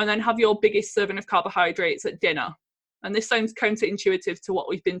 and then have your biggest serving of carbohydrates at dinner. And this sounds counterintuitive to what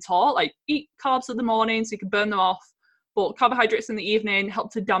we've been taught, like eat carbs in the morning so you can burn them off, but carbohydrates in the evening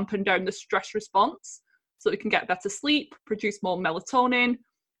help to dampen down the stress response so we can get better sleep, produce more melatonin,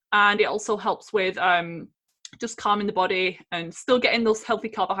 and it also helps with just calming the body and still getting those healthy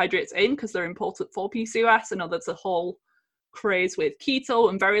carbohydrates in, because they're important for PCOS. I know there's a whole craze with keto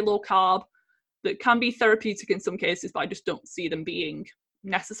and very low carb that can be therapeutic in some cases, but I just don't see them being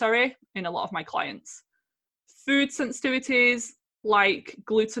necessary in a lot of my clients. Food sensitivities like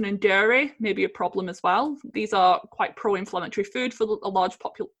gluten and dairy may be a problem as well. These are quite pro-inflammatory food for a large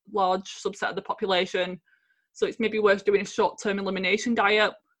subset of the population. So it's maybe worth doing a short-term elimination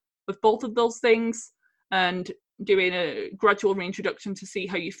diet of both of those things and doing a gradual reintroduction to see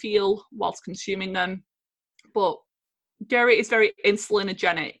how you feel whilst consuming them. But dairy is very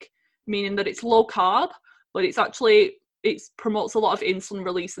insulinogenic, meaning that it's low carb, but it promotes a lot of insulin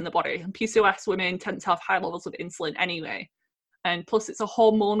release in the body. And PCOS women tend to have high levels of insulin anyway. And plus it's a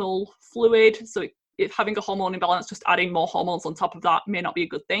hormonal fluid, so if having a hormone imbalance, just adding more hormones on top of that may not be a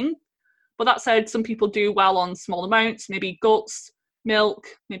good thing. But that said, some people do well on small amounts, maybe goat's milk,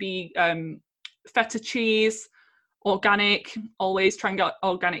 maybe feta cheese, organic, always try and get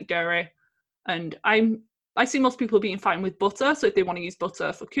organic dairy. And I see most people being fine with butter, so if they want to use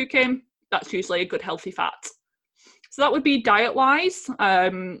butter for cooking, that's usually a good healthy fat. So that would be diet-wise. Do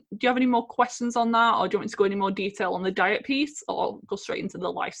you have any more questions on that, or do you want me to go into more detail on the diet piece, or go straight into the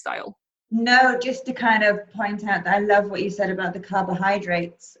lifestyle? No, just to kind of point out that I love what you said about the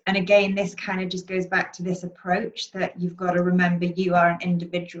carbohydrates. And again, this kind of just goes back to this approach that you've got to remember you are an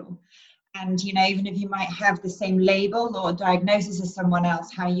individual. And, you know, even if you might have the same label or diagnosis as someone else,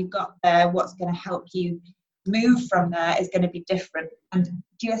 how you got there, what's going to help you move from there is going to be different. And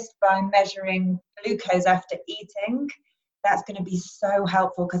just by measuring glucose after eating, that's going to be so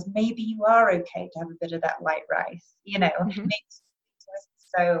helpful, because maybe you are okay to have a bit of that white rice, you know. It makes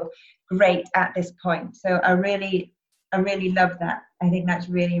it so great at this point. So I really love that. I think that's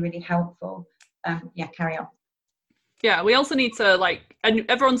really, really helpful. Yeah, carry on. Yeah, we also need to, like, and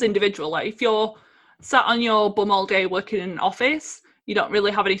everyone's individual. Like, if you're sat on your bum all day working in an office, you don't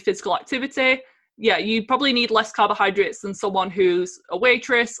really have any physical activity, yeah, you probably need less carbohydrates than someone who's a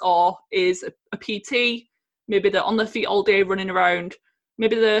waitress or is a PT. Maybe they're on their feet all day running around.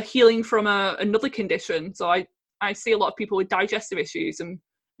 Maybe they're healing from another condition. So I see a lot of people with digestive issues, and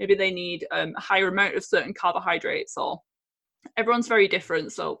maybe they need a higher amount of certain carbohydrates, or everyone's very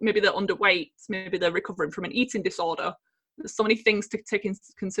different. So maybe they're underweight, maybe they're recovering from an eating disorder. There's so many things to take into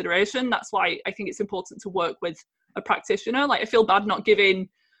consideration. That's why I think it's important to work with a practitioner. Like, I feel bad not giving,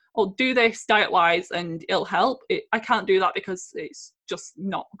 oh, do this diet-wise and it'll help. I can't do that, because it's just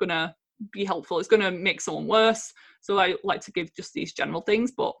not going to be helpful. It's going to make someone worse. So I like to give just these general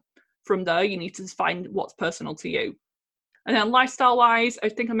things, but from there, you need to find what's personal to you. And then lifestyle-wise, I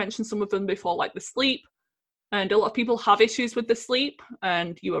think I mentioned some of them before, like the sleep. And a lot of people have issues with the sleep,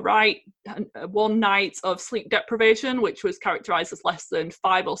 and you were right. One night of sleep deprivation, which was characterized as less than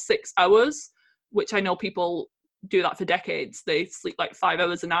 5 or 6 hours, which I know people do that for decades. They sleep like 5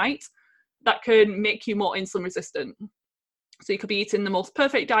 hours a night. That can make you more insulin resistant. So you could be eating the most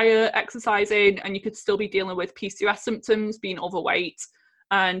perfect diet, exercising, and you could still be dealing with PCOS symptoms, being overweight,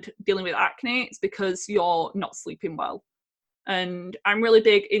 and dealing with acne. It's because you're not sleeping well. And I'm really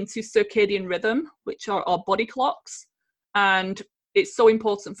big into circadian rhythm, which are our body clocks. And it's so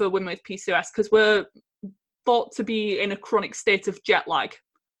important for women with PCOS because we're thought to be in a chronic state of jet lag.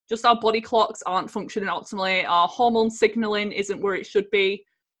 Just our body clocks aren't functioning optimally. Our hormone signaling isn't where it should be.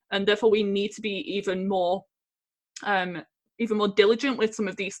 And therefore we need to be even more diligent with some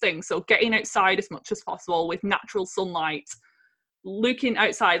of these things. So getting outside as much as possible with natural sunlight, looking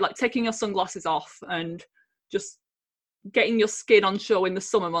outside, like taking your sunglasses off and just getting your skin on show in the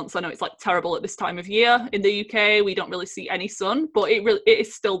summer months. I know it's like terrible at this time of year. In the UK, we don't really see any sun, but it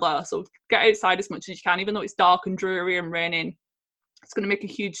is still there. So get outside as much as you can, even though it's dark and dreary and raining. It's going to make a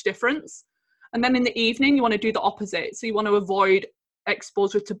huge difference. And then in the evening, you want to do the opposite. So you want to avoid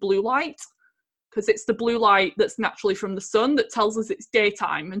exposure to blue light, because it's the blue light that's naturally from the sun that tells us it's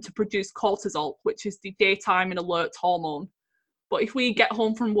daytime and to produce cortisol, which is the daytime and alert hormone. But if we get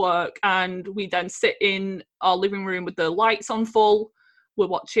home from work and we then sit in our living room with the lights on full, we're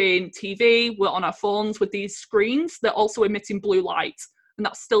watching TV, we're on our phones with these screens, they're also emitting blue light. And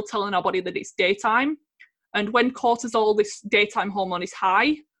that's still telling our body that it's daytime. And when cortisol, this daytime hormone, is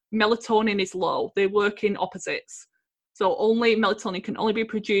high, melatonin is low. They work in opposites. So melatonin can only be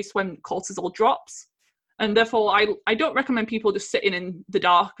produced when cortisol drops. And therefore, I don't recommend people just sitting in the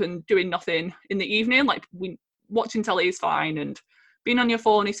dark and doing nothing in the evening. Like, watching telly is fine and being on your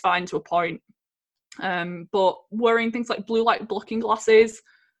phone is fine to a point. But wearing things like blue light blocking glasses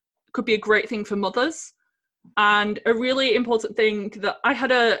could be a great thing for mothers. And a really important thing that I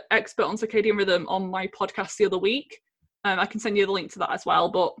had an expert on circadian rhythm on my podcast the other week. I can send you the link to that as well.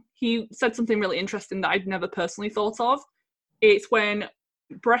 But he said something really interesting that I'd never personally thought of. It's when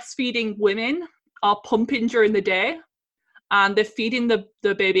breastfeeding women are pumping during the day and they're feeding the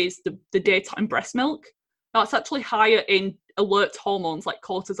babies the daytime breast milk. That's actually higher in alert hormones like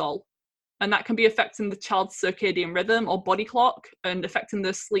cortisol. And that can be affecting the child's circadian rhythm or body clock and affecting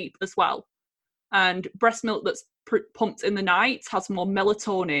their sleep as well. And breast milk that's pumped in the night has more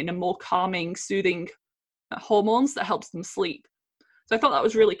melatonin and more calming, soothing hormones that helps them sleep. So I thought that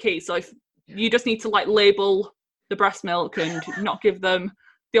was really key. So if you just need to like label the breast milk and not give them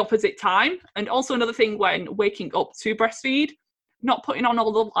the opposite time. And also another thing when waking up to breastfeed, not putting on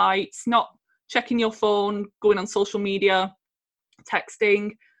all the lights, not checking your phone, going on social media,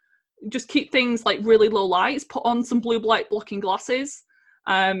 texting, just keep things like really low lights, put on some blue light blocking glasses,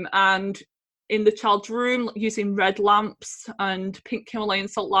 and in the child's room using red lamps and pink Himalayan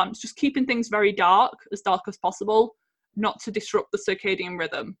salt lamps, just keeping things very dark as possible, not to disrupt the circadian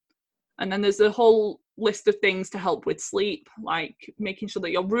rhythm. And then there's a whole list of things to help with sleep, like making sure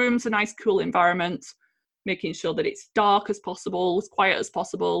that your room's a nice cool environment, making sure that it's dark as possible, as quiet as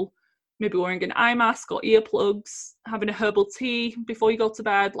possible, maybe wearing an eye mask or earplugs, having a herbal tea before you go to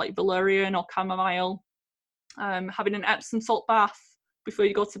bed, like valerian or chamomile, having an Epsom salt bath before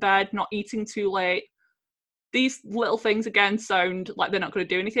you go to bed, not eating too late. These little things, again, sound like they're not going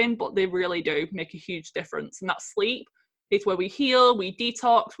to do anything, but they really do make a huge difference. And that sleep is where we heal, we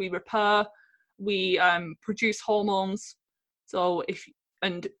detox, we repair, we produce hormones. So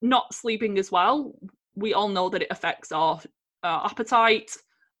and not sleeping as well, we all know that it affects our appetite,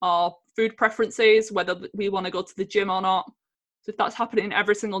 our food preferences, whether we want to go to the gym or not. So if that's happening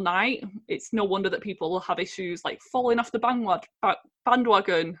every single night, it's no wonder that people will have issues like falling off the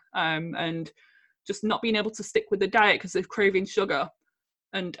bandwagon and just not being able to stick with the diet because they're craving sugar.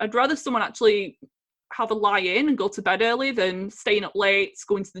 And I'd rather someone actually have a lie-in and go to bed early than staying up late,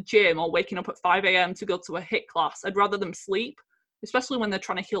 going to the gym, or waking up at 5 a.m. to go to a HIIT class. I'd rather them sleep, especially when they're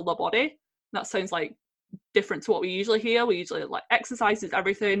trying to heal their body. That sounds like different to what we usually hear. We usually like exercise is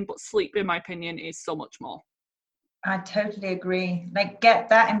everything, but sleep, in my opinion, is so much more. I totally agree. Like, get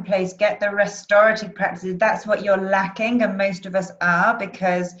that in place, get the restorative practices. That's what you're lacking, and most of us are,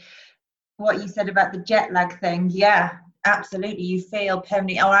 because what you said about the jet lag thing, yeah, absolutely. You feel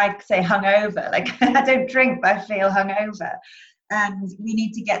permanently, or I'd say hungover. Like, I don't drink, but I feel hungover. And we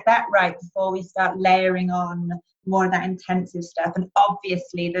need to get that right before we start layering on more of that intensive stuff. And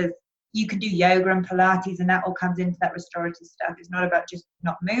obviously, you can do yoga and Pilates, and that all comes into that restorative stuff. It's not about just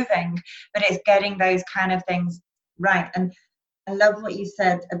not moving, but it's getting those kind of things right. And I love what you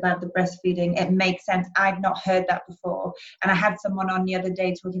said about the breastfeeding. It makes sense. I'd not heard that before. And I had someone on the other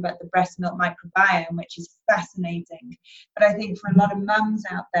day talking about the breast milk microbiome, which is fascinating. But I think for a lot of mums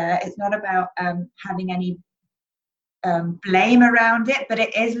out there, it's not about having any blame around it, but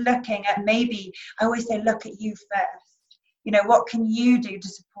it is looking at, maybe I always say, look at you first. You know, what can you do to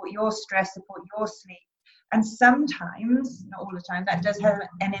support your stress, support your sleep? And sometimes, not all the time, that does have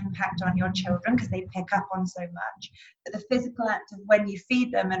an impact on your children because they pick up on so much. But the physical act of when you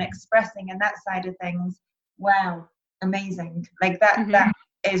feed them and expressing and that side of things, wow, amazing. Like that, that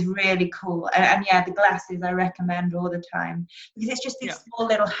is really cool. And yeah, the glasses I recommend all the time, because it's just these small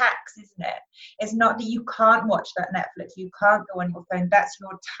little hacks, isn't it? It's not that you can't watch that Netflix, you can't go on your phone, that's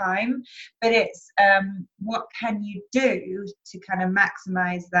your time, but it's what can you do to kind of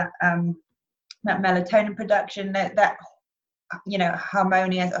maximize that that melatonin production, that you know,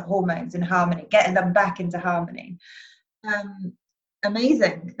 harmonious hormones in harmony, getting them back into harmony.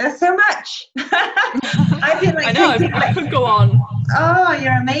 Amazing. There's so much. I feel like I could go on. Oh,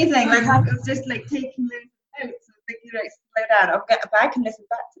 you're amazing. Like I was just like taking those notes and thinking, like, slow down. I'll get back and listen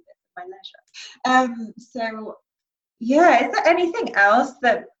back to this at my leisure. So yeah, is there anything else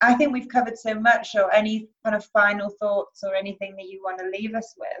that I think we've covered so much, or any kind of final thoughts or anything that you want to leave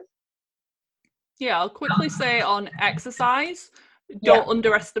us with? Yeah, I'll quickly say on exercise, don't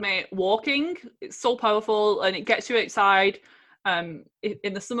underestimate walking. It's so powerful and it gets you outside. In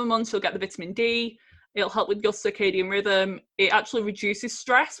the summer months, you'll get the vitamin D. It'll help with your circadian rhythm. It actually reduces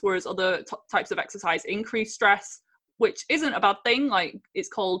stress, whereas other types of exercise increase stress, which isn't a bad thing. Like, it's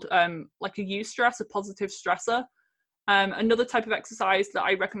called like a eustress, a positive stressor. Another type of exercise that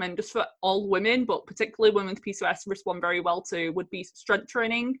I recommend just for all women, but particularly women with PCOS respond very well to, would be strength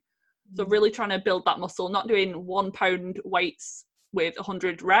training. So really trying to build that muscle, not doing 1 pound weights with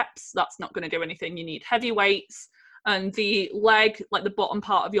 100 reps. That's not going to do anything. You need heavy weights. And the leg, like the bottom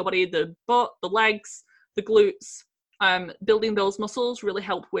part of your body, the butt, the legs, the glutes, building those muscles really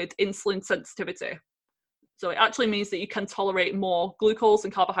help with insulin sensitivity. So it actually means that you can tolerate more glucose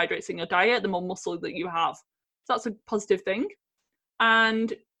and carbohydrates in your diet, the more muscle that you have. So that's a positive thing.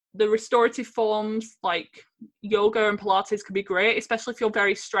 And the restorative forms like yoga and Pilates can be great, especially if you're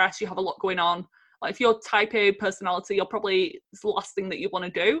very stressed, you have a lot going on. Like if you're type A personality, you're probably, it's the last thing that you want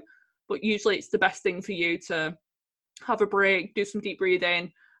to do, but usually it's the best thing for you to have a break, do some deep breathing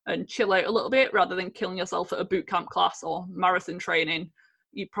and chill out a little bit rather than killing yourself at a boot camp class or marathon training.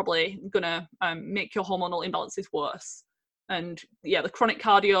 You're probably going to make your hormonal imbalances worse. And yeah, the chronic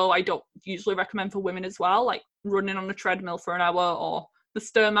cardio, I don't usually recommend for women as well, like running on a treadmill for an hour or the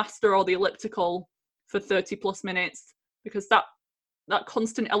Stairmaster or the elliptical for 30 plus minutes, because that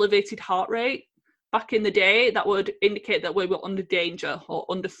constant elevated heart rate back in the day, that would indicate that we were under danger or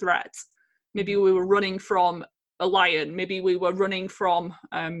under threat. Maybe we were running from a lion, maybe we were running from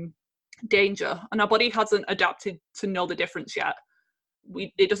danger, and our body hasn't adapted to know the difference yet.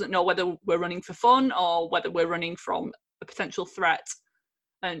 It doesn't know whether we're running for fun or whether we're running from a potential threat.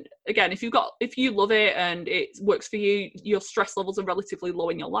 And again, if you love it and it works for you, your stress levels are relatively low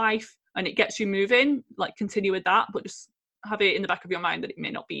in your life and it gets you moving, like continue with that, but just have it in the back of your mind that it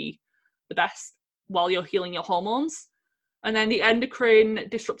may not be the best while you're healing your hormones. And then the endocrine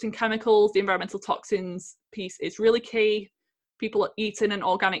disrupting chemicals, the environmental toxins piece is really key. People are eating an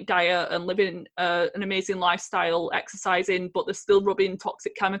organic diet and living an amazing lifestyle, exercising, but they're still rubbing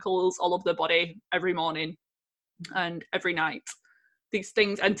toxic chemicals all over their body every morning and every night. These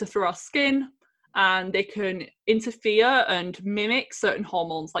things enter through our skin and they can interfere and mimic certain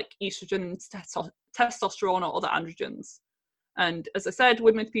hormones like estrogen, testosterone, or other androgens. And as I said,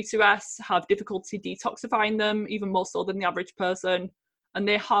 women with PCOS have difficulty detoxifying them, even more so than the average person. And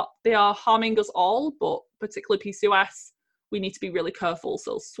they are harming us all, but particularly PCOS, we need to be really careful.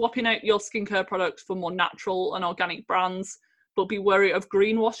 So swapping out your skincare products for more natural and organic brands, but be wary of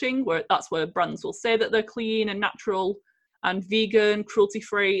greenwashing, that's where brands will say that they're clean and natural and vegan,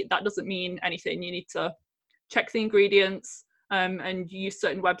 cruelty-free. That doesn't mean anything. You need to check the ingredients and use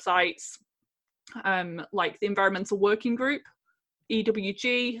certain websites like the Environmental Working Group,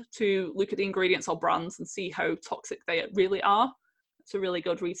 EWG, to look at the ingredients or brands and see how toxic they really are. It's a really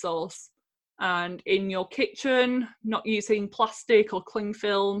good resource. And in your kitchen, not using plastic or cling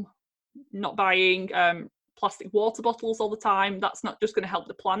film, not buying plastic water bottles all the time. That's not just going to help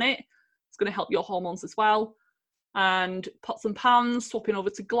the planet, it's going to help your hormones as well. And pots and pans, swapping over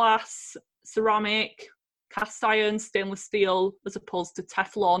to glass, ceramic, cast iron, stainless steel, as opposed to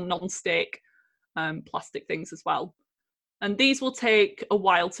Teflon, non-stick, plastic things as well. And these will take a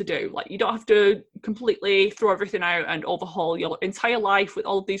while to do. Like, you don't have to completely throw everything out and overhaul your entire life with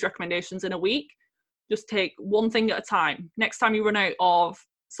all of these recommendations in a week. Just take one thing at a time. Next time you run out of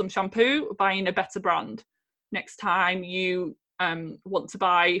some shampoo, buying a better brand. Next time you want to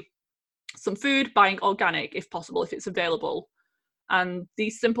buy some food, buying organic if possible, if it's available. And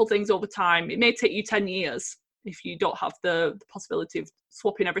these simple things over time, it may take you 10 years, if you don't have the possibility of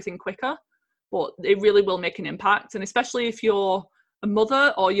swapping everything quicker. But it really will make an impact. And especially if you're a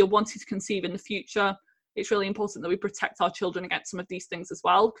mother or you're wanting to conceive in the future, it's really important that we protect our children against some of these things as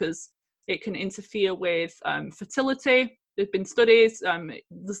well, because it can interfere with fertility. There've been studies,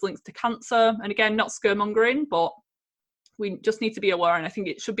 there's links to cancer. And again, not scaremongering, but we just need to be aware. And I think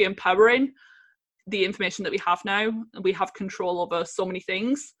it should be empowering, the information that we have now. We have control over so many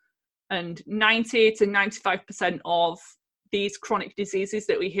things. And 90 to 95% of these chronic diseases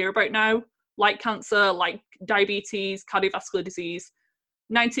that we hear about now, like cancer, like diabetes, cardiovascular disease,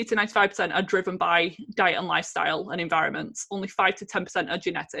 90 to 95% are driven by diet and lifestyle and environments. Only 5 to 10% are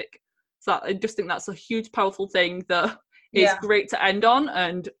genetic. So I just think that's a huge, powerful thing that is great to end on.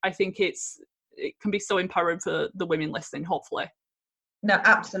 And I think it can be so empowering for the women listening, hopefully. No,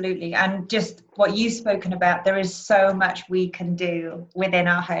 absolutely. And just what you've spoken about, there is so much we can do within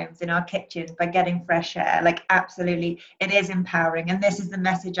our homes, in our kitchens, by getting fresh air. Like, absolutely, it is empowering. And this is the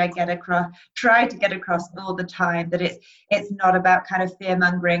message I try to get across all the time, that it's not about kind of fear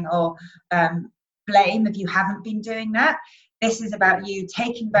mongering or blame if you haven't been doing that. This is about you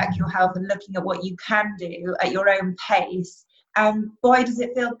taking back your health and looking at what you can do at your own pace. And boy, does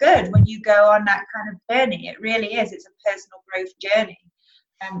it feel good when you go on that kind of journey. It really is. It's a personal growth journey.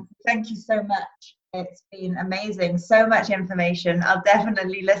 Thank you so much. It's been amazing. So much information. I'll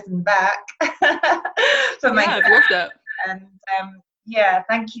definitely listen back. I've loved it. And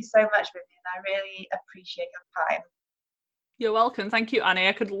thank you so much, Vivian. I really appreciate your time. You're welcome. Thank you, Annie.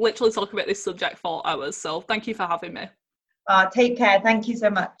 I could literally talk about this subject for hours. So thank you for having me. Take care. Thank you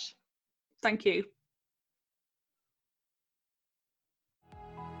so much. Thank you.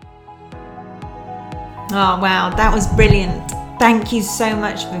 Oh, wow. That was brilliant. Thank you so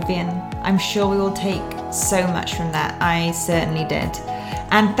much, Vivian. I'm sure we will take so much from that. I certainly did.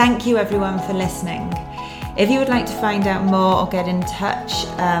 And thank you everyone for listening. If you would like to find out more or get in touch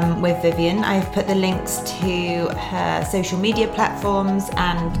with Vivian, I've put the links to her social media platforms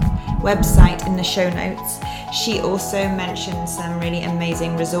and website in the show notes. She also mentioned some really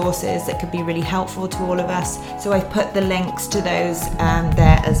amazing resources that could be really helpful to all of us. So I've put the links to those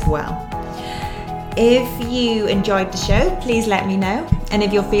there as well. If you enjoyed the show, please let me know. And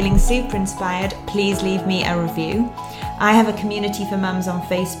if you're feeling super inspired, please leave me a review. I have a community for mums on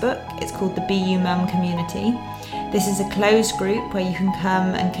Facebook. It's called the BU Mum Community. This is a closed group where you can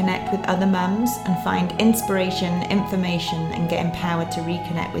come and connect with other mums and find inspiration, information, and get empowered to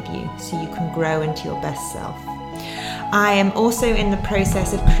reconnect with you so you can grow into your best self. I am also in the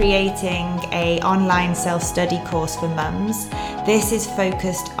process of creating an online self-study course for mums. This is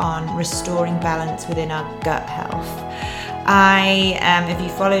focused on restoring balance within our gut health. If you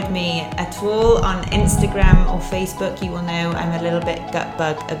followed me at all on Instagram or Facebook, you will know I'm a little bit gut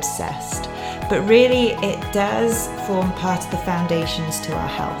bug obsessed. But really, it does form part of the foundations to our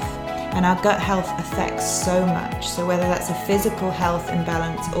health. And our gut health affects so much. So whether that's a physical health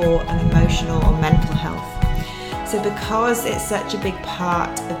imbalance or an emotional or mental health. So because it's such a big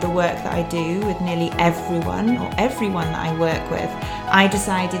part of the work that I do with nearly everyone that I work with, I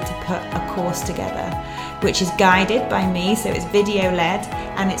decided to put a course together, which is guided by me, so it's video led,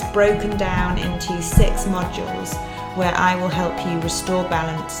 and it's broken down into 6 modules where I will help you restore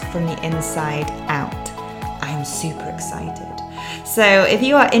balance from the inside out. I'm super excited. So if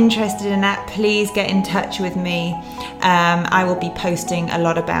you are interested in that, please get in touch with me. I will be posting a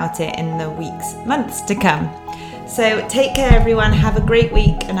lot about it in the weeks, months to come. So take care everyone, have a great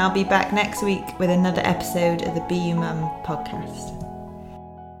week, and I'll be back next week with another episode of the BU Mum podcast.